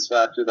like this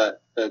factor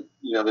that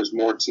there's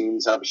more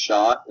teams have a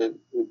shot.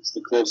 It's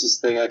the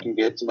closest thing I can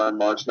get to my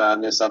March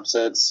Madness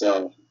upsets,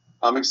 so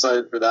I'm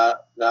excited for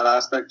that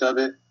aspect of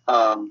it.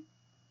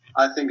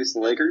 I think it's the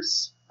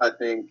Lakers. I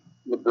think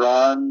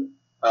LeBron.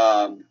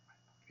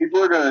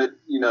 People are gonna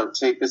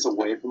take this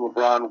away from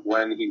LeBron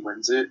when he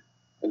wins it,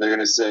 and they're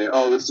gonna say,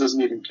 "Oh, this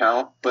doesn't even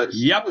count." But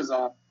he was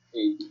on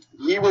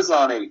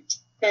a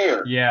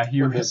tear. Yeah,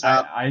 he was.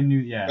 I knew.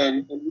 Yeah.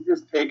 And you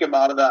just take him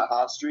out of that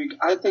hot streak.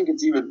 I think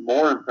it's even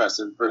more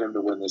impressive for him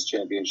to win this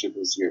championship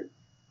this year.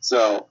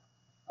 So,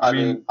 I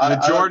mean, the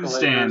I Jordan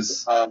like the Lakers.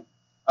 stands.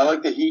 I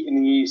like the Heat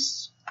in the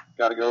East.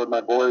 Got to go with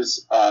my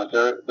boys.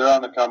 They're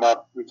on the come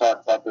up. We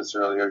talked about this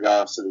earlier.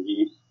 Got us to the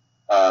Heat.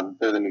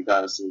 They're the new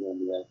dynasty in the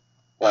NBA.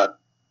 But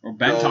Well,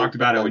 Ben talked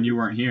about it when you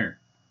weren't here.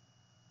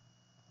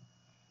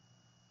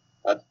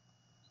 What?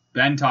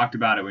 Ben talked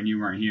about it when you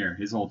weren't here.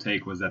 His whole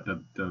take was that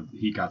the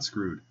Heat got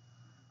screwed.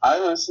 I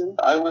listened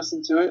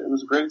to it. It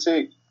was a great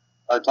take.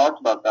 I talked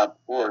about that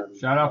before.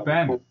 Shout out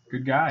Ben.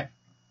 Good guy.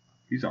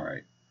 He's all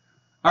right.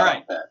 All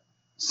right.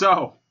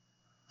 So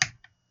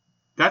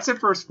that's it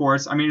for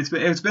sports. I mean,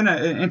 it's been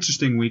an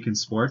interesting week in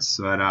sports,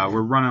 but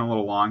we're running a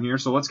little long here.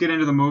 So let's get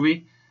into the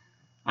movie.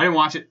 I didn't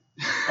watch it.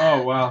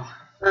 Oh well.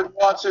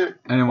 Watch it.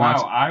 I didn't watch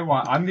it.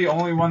 I'm the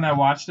only one that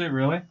watched it.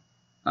 Really?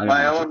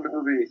 My own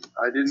movie.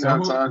 I didn't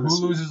have time. Who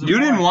loses? You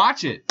didn't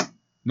watch it.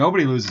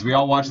 Nobody loses. We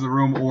all watched The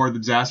Room or The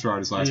Disaster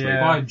Artist last week.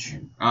 Fudge.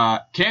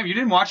 Cam, you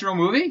didn't watch your own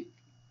movie?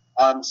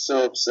 I'm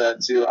so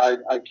upset too.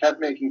 I kept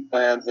making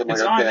plans. I'm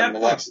It's like, on okay, I'm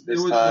gonna watch Netflix. it It this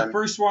was time. the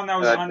first one that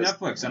was on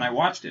Netflix, and I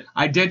watched it.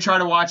 I did try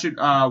to watch it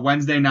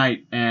Wednesday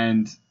night,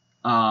 and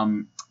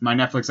my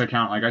Netflix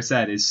account, like I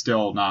said, is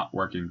still not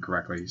working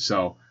correctly,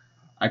 so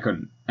I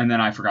couldn't. And then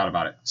I forgot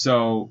about it.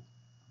 So,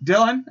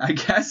 Dylan, I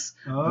guess,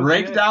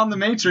 break down The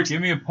Matrix.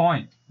 Give me a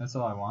point. That's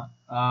all I want.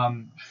 Up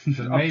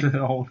to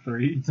the whole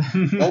 3.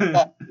 No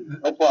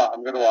plot.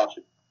 I'm gonna watch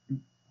it.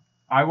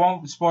 I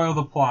won't spoil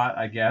the plot,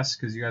 I guess,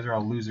 because you guys are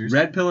all losers.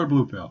 Red pill or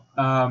blue pill?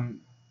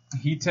 I'm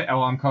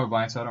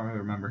colorblind, so I don't really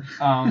remember.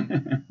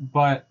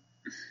 But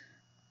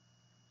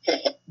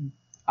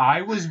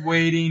I was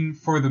waiting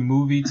for the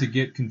movie to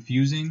get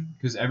confusing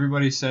because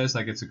everybody says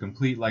like it's a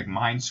complete like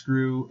mind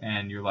screw,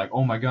 and you're like,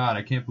 oh my god,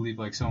 I can't believe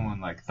like someone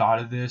like thought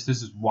of this.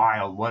 This is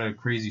wild. What a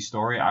crazy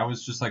story. I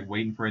was just like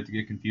waiting for it to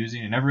get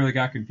confusing. It never really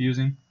got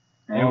confusing.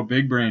 Oh,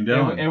 big brain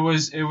Dylan.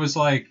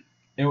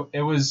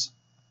 It was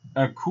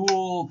a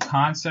cool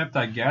concept,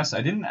 I guess.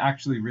 I didn't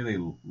actually really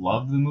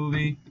love the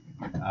movie.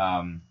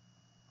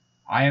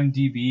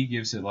 IMDb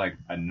gives it like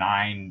a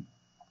 9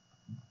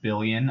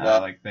 billion. Yeah.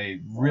 Like they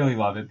really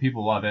love it.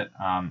 People love it.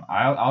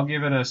 I'll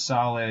give it a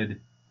solid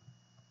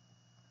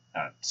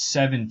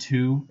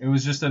 7.2. It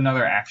was just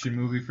another action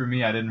movie for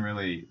me. I didn't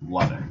really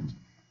love it.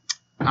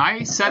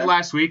 I said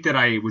last week that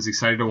I was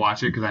excited to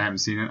watch it because I haven't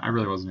seen it. I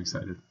really wasn't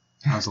excited.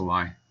 That was a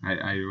lie. I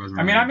wasn't.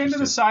 I mean, really I'm into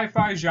the interested.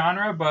 sci-fi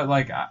genre, but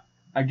like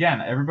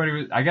again, everybody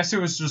was. I guess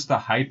it was just the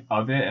hype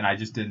of it, and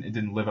it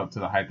didn't live up to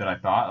the hype that I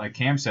thought. Like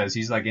Cam says,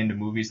 he's like into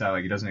movies that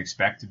like he doesn't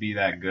expect to be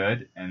that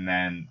good, and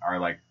then are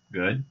like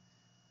good,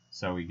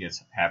 so he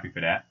gets happy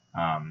for that.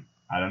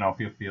 I don't know if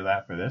you'll feel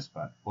that for this,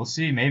 but we'll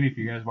see. Maybe if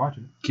you guys watch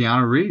it.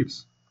 Keanu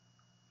Reeves.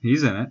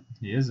 He's in it.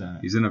 He is in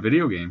it. He's in a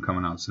video game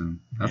coming out soon.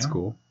 That's Yeah.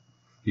 cool.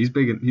 He's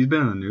big. He's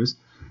been in the news.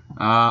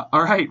 All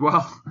right.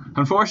 Well,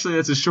 unfortunately,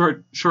 that's a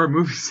short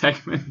movie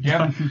segment.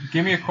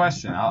 Give me a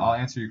question. I'll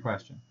answer your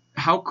question.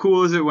 How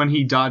cool is it when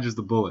he dodges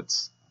the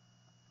bullets?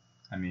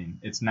 I mean,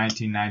 it's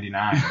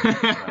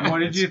 1999. What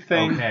did you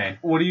think? Okay.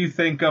 What do you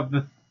think of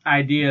the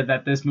idea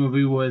that this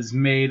movie was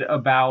made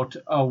about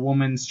a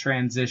woman's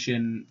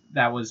transition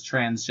that was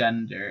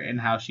transgender and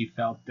how she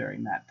felt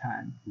during that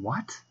time?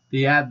 What?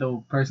 Yeah,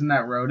 the person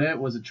that wrote it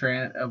was a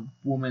transgender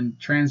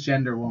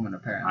woman,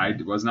 apparently. I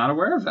was not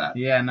aware of that.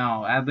 Yeah,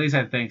 no, at least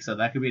I think so.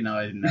 That could be no,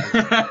 I didn't know.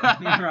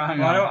 Wrong.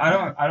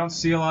 Well, I don't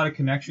see a lot of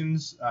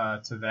connections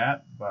to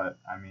that, but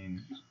I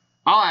mean,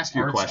 I'll ask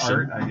you a art's question.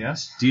 art, I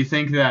guess. Do you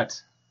think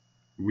that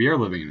we are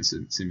living in a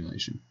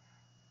simulation?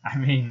 I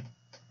mean,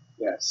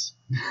 Yes.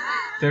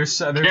 there's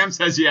Cam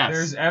says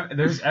yes.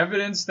 there's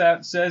evidence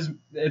that says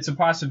it's a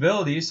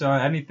possibility. So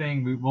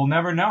anything we'll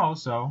never know.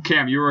 So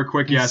Cam, you were a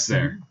quick yes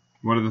there.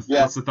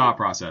 What's the thought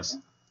process?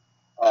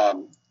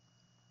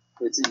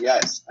 It's a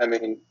yes. I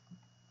mean,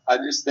 I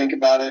just think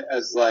about it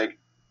as like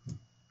a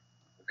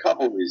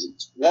couple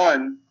reasons.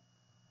 One,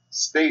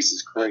 space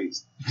is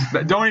crazy.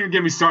 But don't even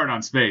get me started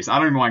on space. I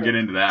don't even want to get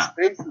into that.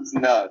 Space is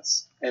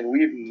nuts, and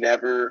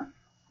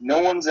no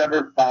one's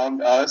ever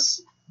found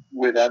us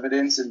with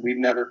evidence, and we've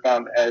never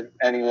found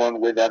anyone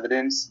with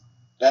evidence.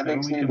 That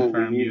makes me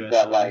believe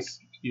that like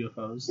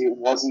UFOs. it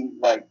wasn't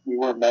like we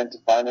weren't meant to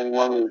find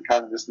anyone. We were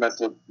kind of just meant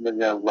to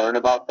learn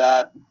about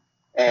that.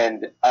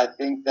 And I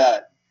think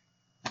that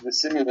the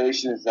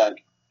simulation is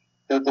like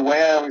the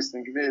way I always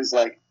think of it is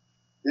like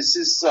this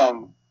is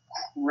some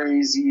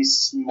crazy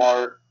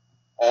smart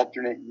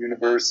alternate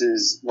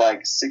universes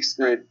like 6th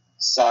grade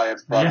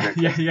science project.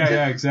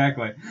 Yeah,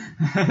 exactly.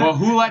 Well,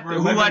 who let We're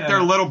living their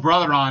in- little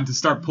brother on to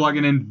start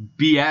plugging in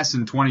BS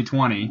in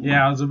 2020?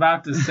 Yeah, I was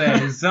about to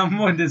say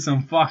someone did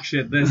some fuck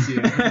shit this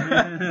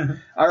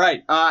year. All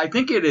right, I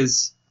think it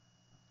is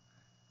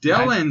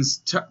Dylan's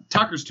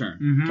Tucker's turn.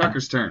 Mhm.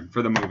 Tucker's turn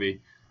for the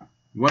movie.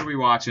 What are we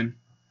watching?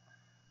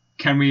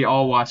 Can we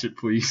all watch it,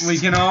 please? We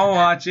can all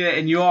watch it,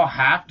 and you all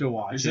have to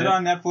watch Is it. it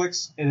on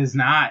Netflix? It is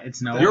not.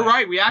 It's no. You're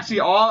right. We actually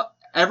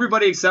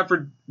everybody except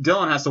for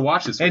Dylan has to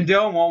watch this. And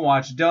Dylan won't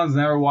watch it. Dylan's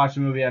never watched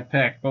a movie I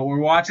picked, but we're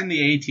watching the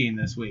A-Team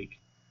this week.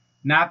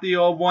 Not the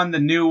old one, the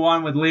new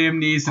one with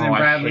Liam Neeson and I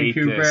Bradley hate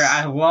Cooper. this.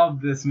 I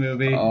love this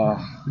movie. Oh.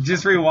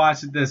 Just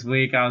rewatched it this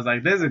week. I was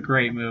like, this is a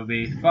great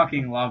movie.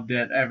 Fucking loved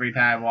it every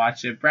time I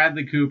watched it.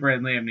 Bradley Cooper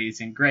and Liam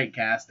Neeson. Great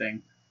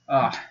casting.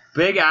 Ugh.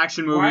 Big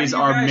action movies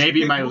are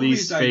maybe my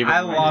least favorite. I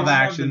love don't have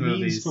action the means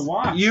movies. to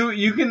watch.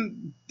 You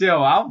can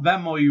Dill, I'll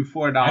Venmo you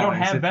 $4. I don't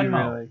have if you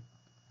Venmo.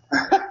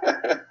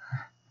 really.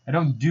 I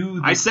don't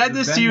do. I said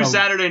this to you Venmo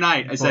Saturday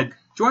night. I book. said,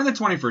 join the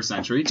 21st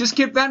century. Just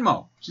get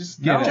Venmo.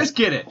 Just get it. Just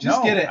get it.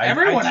 Just get it.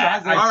 Everyone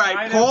has it. All right,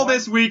 tried it poll once.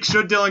 this week.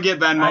 Should Dylan get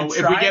Venmo? I If we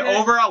tried get it.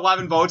 over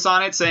 11 votes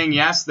on it saying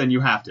yes, then you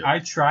have to. I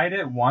tried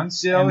it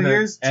once. Dill, and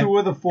here's two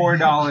of the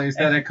 $4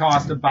 that it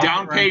cost to buy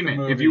Down the rest of the payment.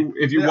 movie.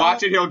 If you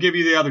watch it, he'll give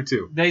you the other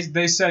two.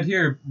 They said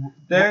here.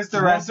 There's the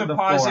we'll rest of the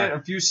deposit four.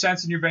 a few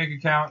cents in your bank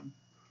account.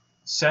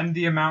 Send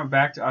the amount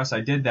back to us.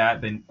 I did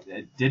that. Then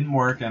it didn't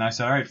work, and I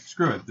said, all right,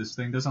 screw it. This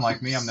thing doesn't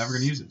like me. I'm never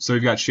gonna use it. So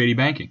you've got shady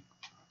banking.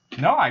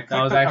 No, I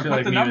That was I actually put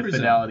like the me with numbers in.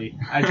 Fidelity.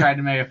 I tried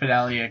to make a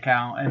Fidelity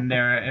account, and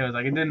it was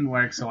like it didn't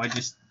work, so I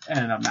just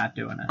ended up not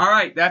doing it. All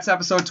right, that's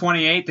episode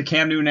 28. The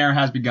Cam Newton era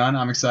has begun.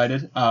 I'm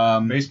excited.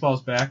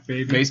 Baseball's back,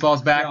 baby.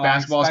 Baseball's back. Yo, I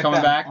Basketball's expect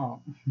coming that- back. oh.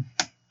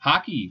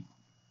 Hockey.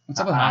 What's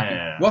up with hockey?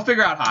 Yeah. We'll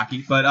figure out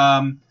hockey. But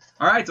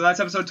all right, so that's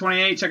episode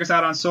 28. Check us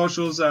out on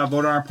socials. Vote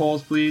on our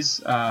polls, please.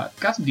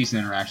 Got some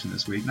decent interaction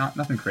this week.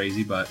 Nothing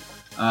crazy, but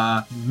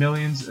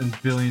Millions and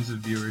billions of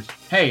viewers.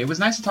 hey, it was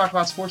nice to talk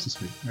about sports this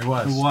week. It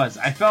was. It was.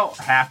 I felt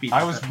happy.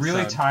 I this was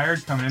really episode.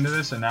 tired coming into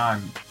this, and now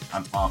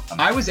I'm pumped.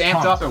 I was amped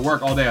pumped. up at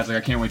work all day. I was like,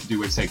 I can't wait to do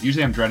Wit's Take.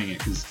 Usually I'm dreading it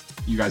because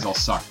you guys all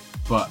suck.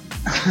 But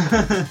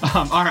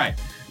all right.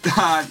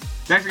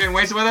 Thanks for getting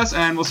wasted with us,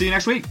 and we'll see you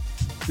next week.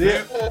 See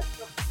ya.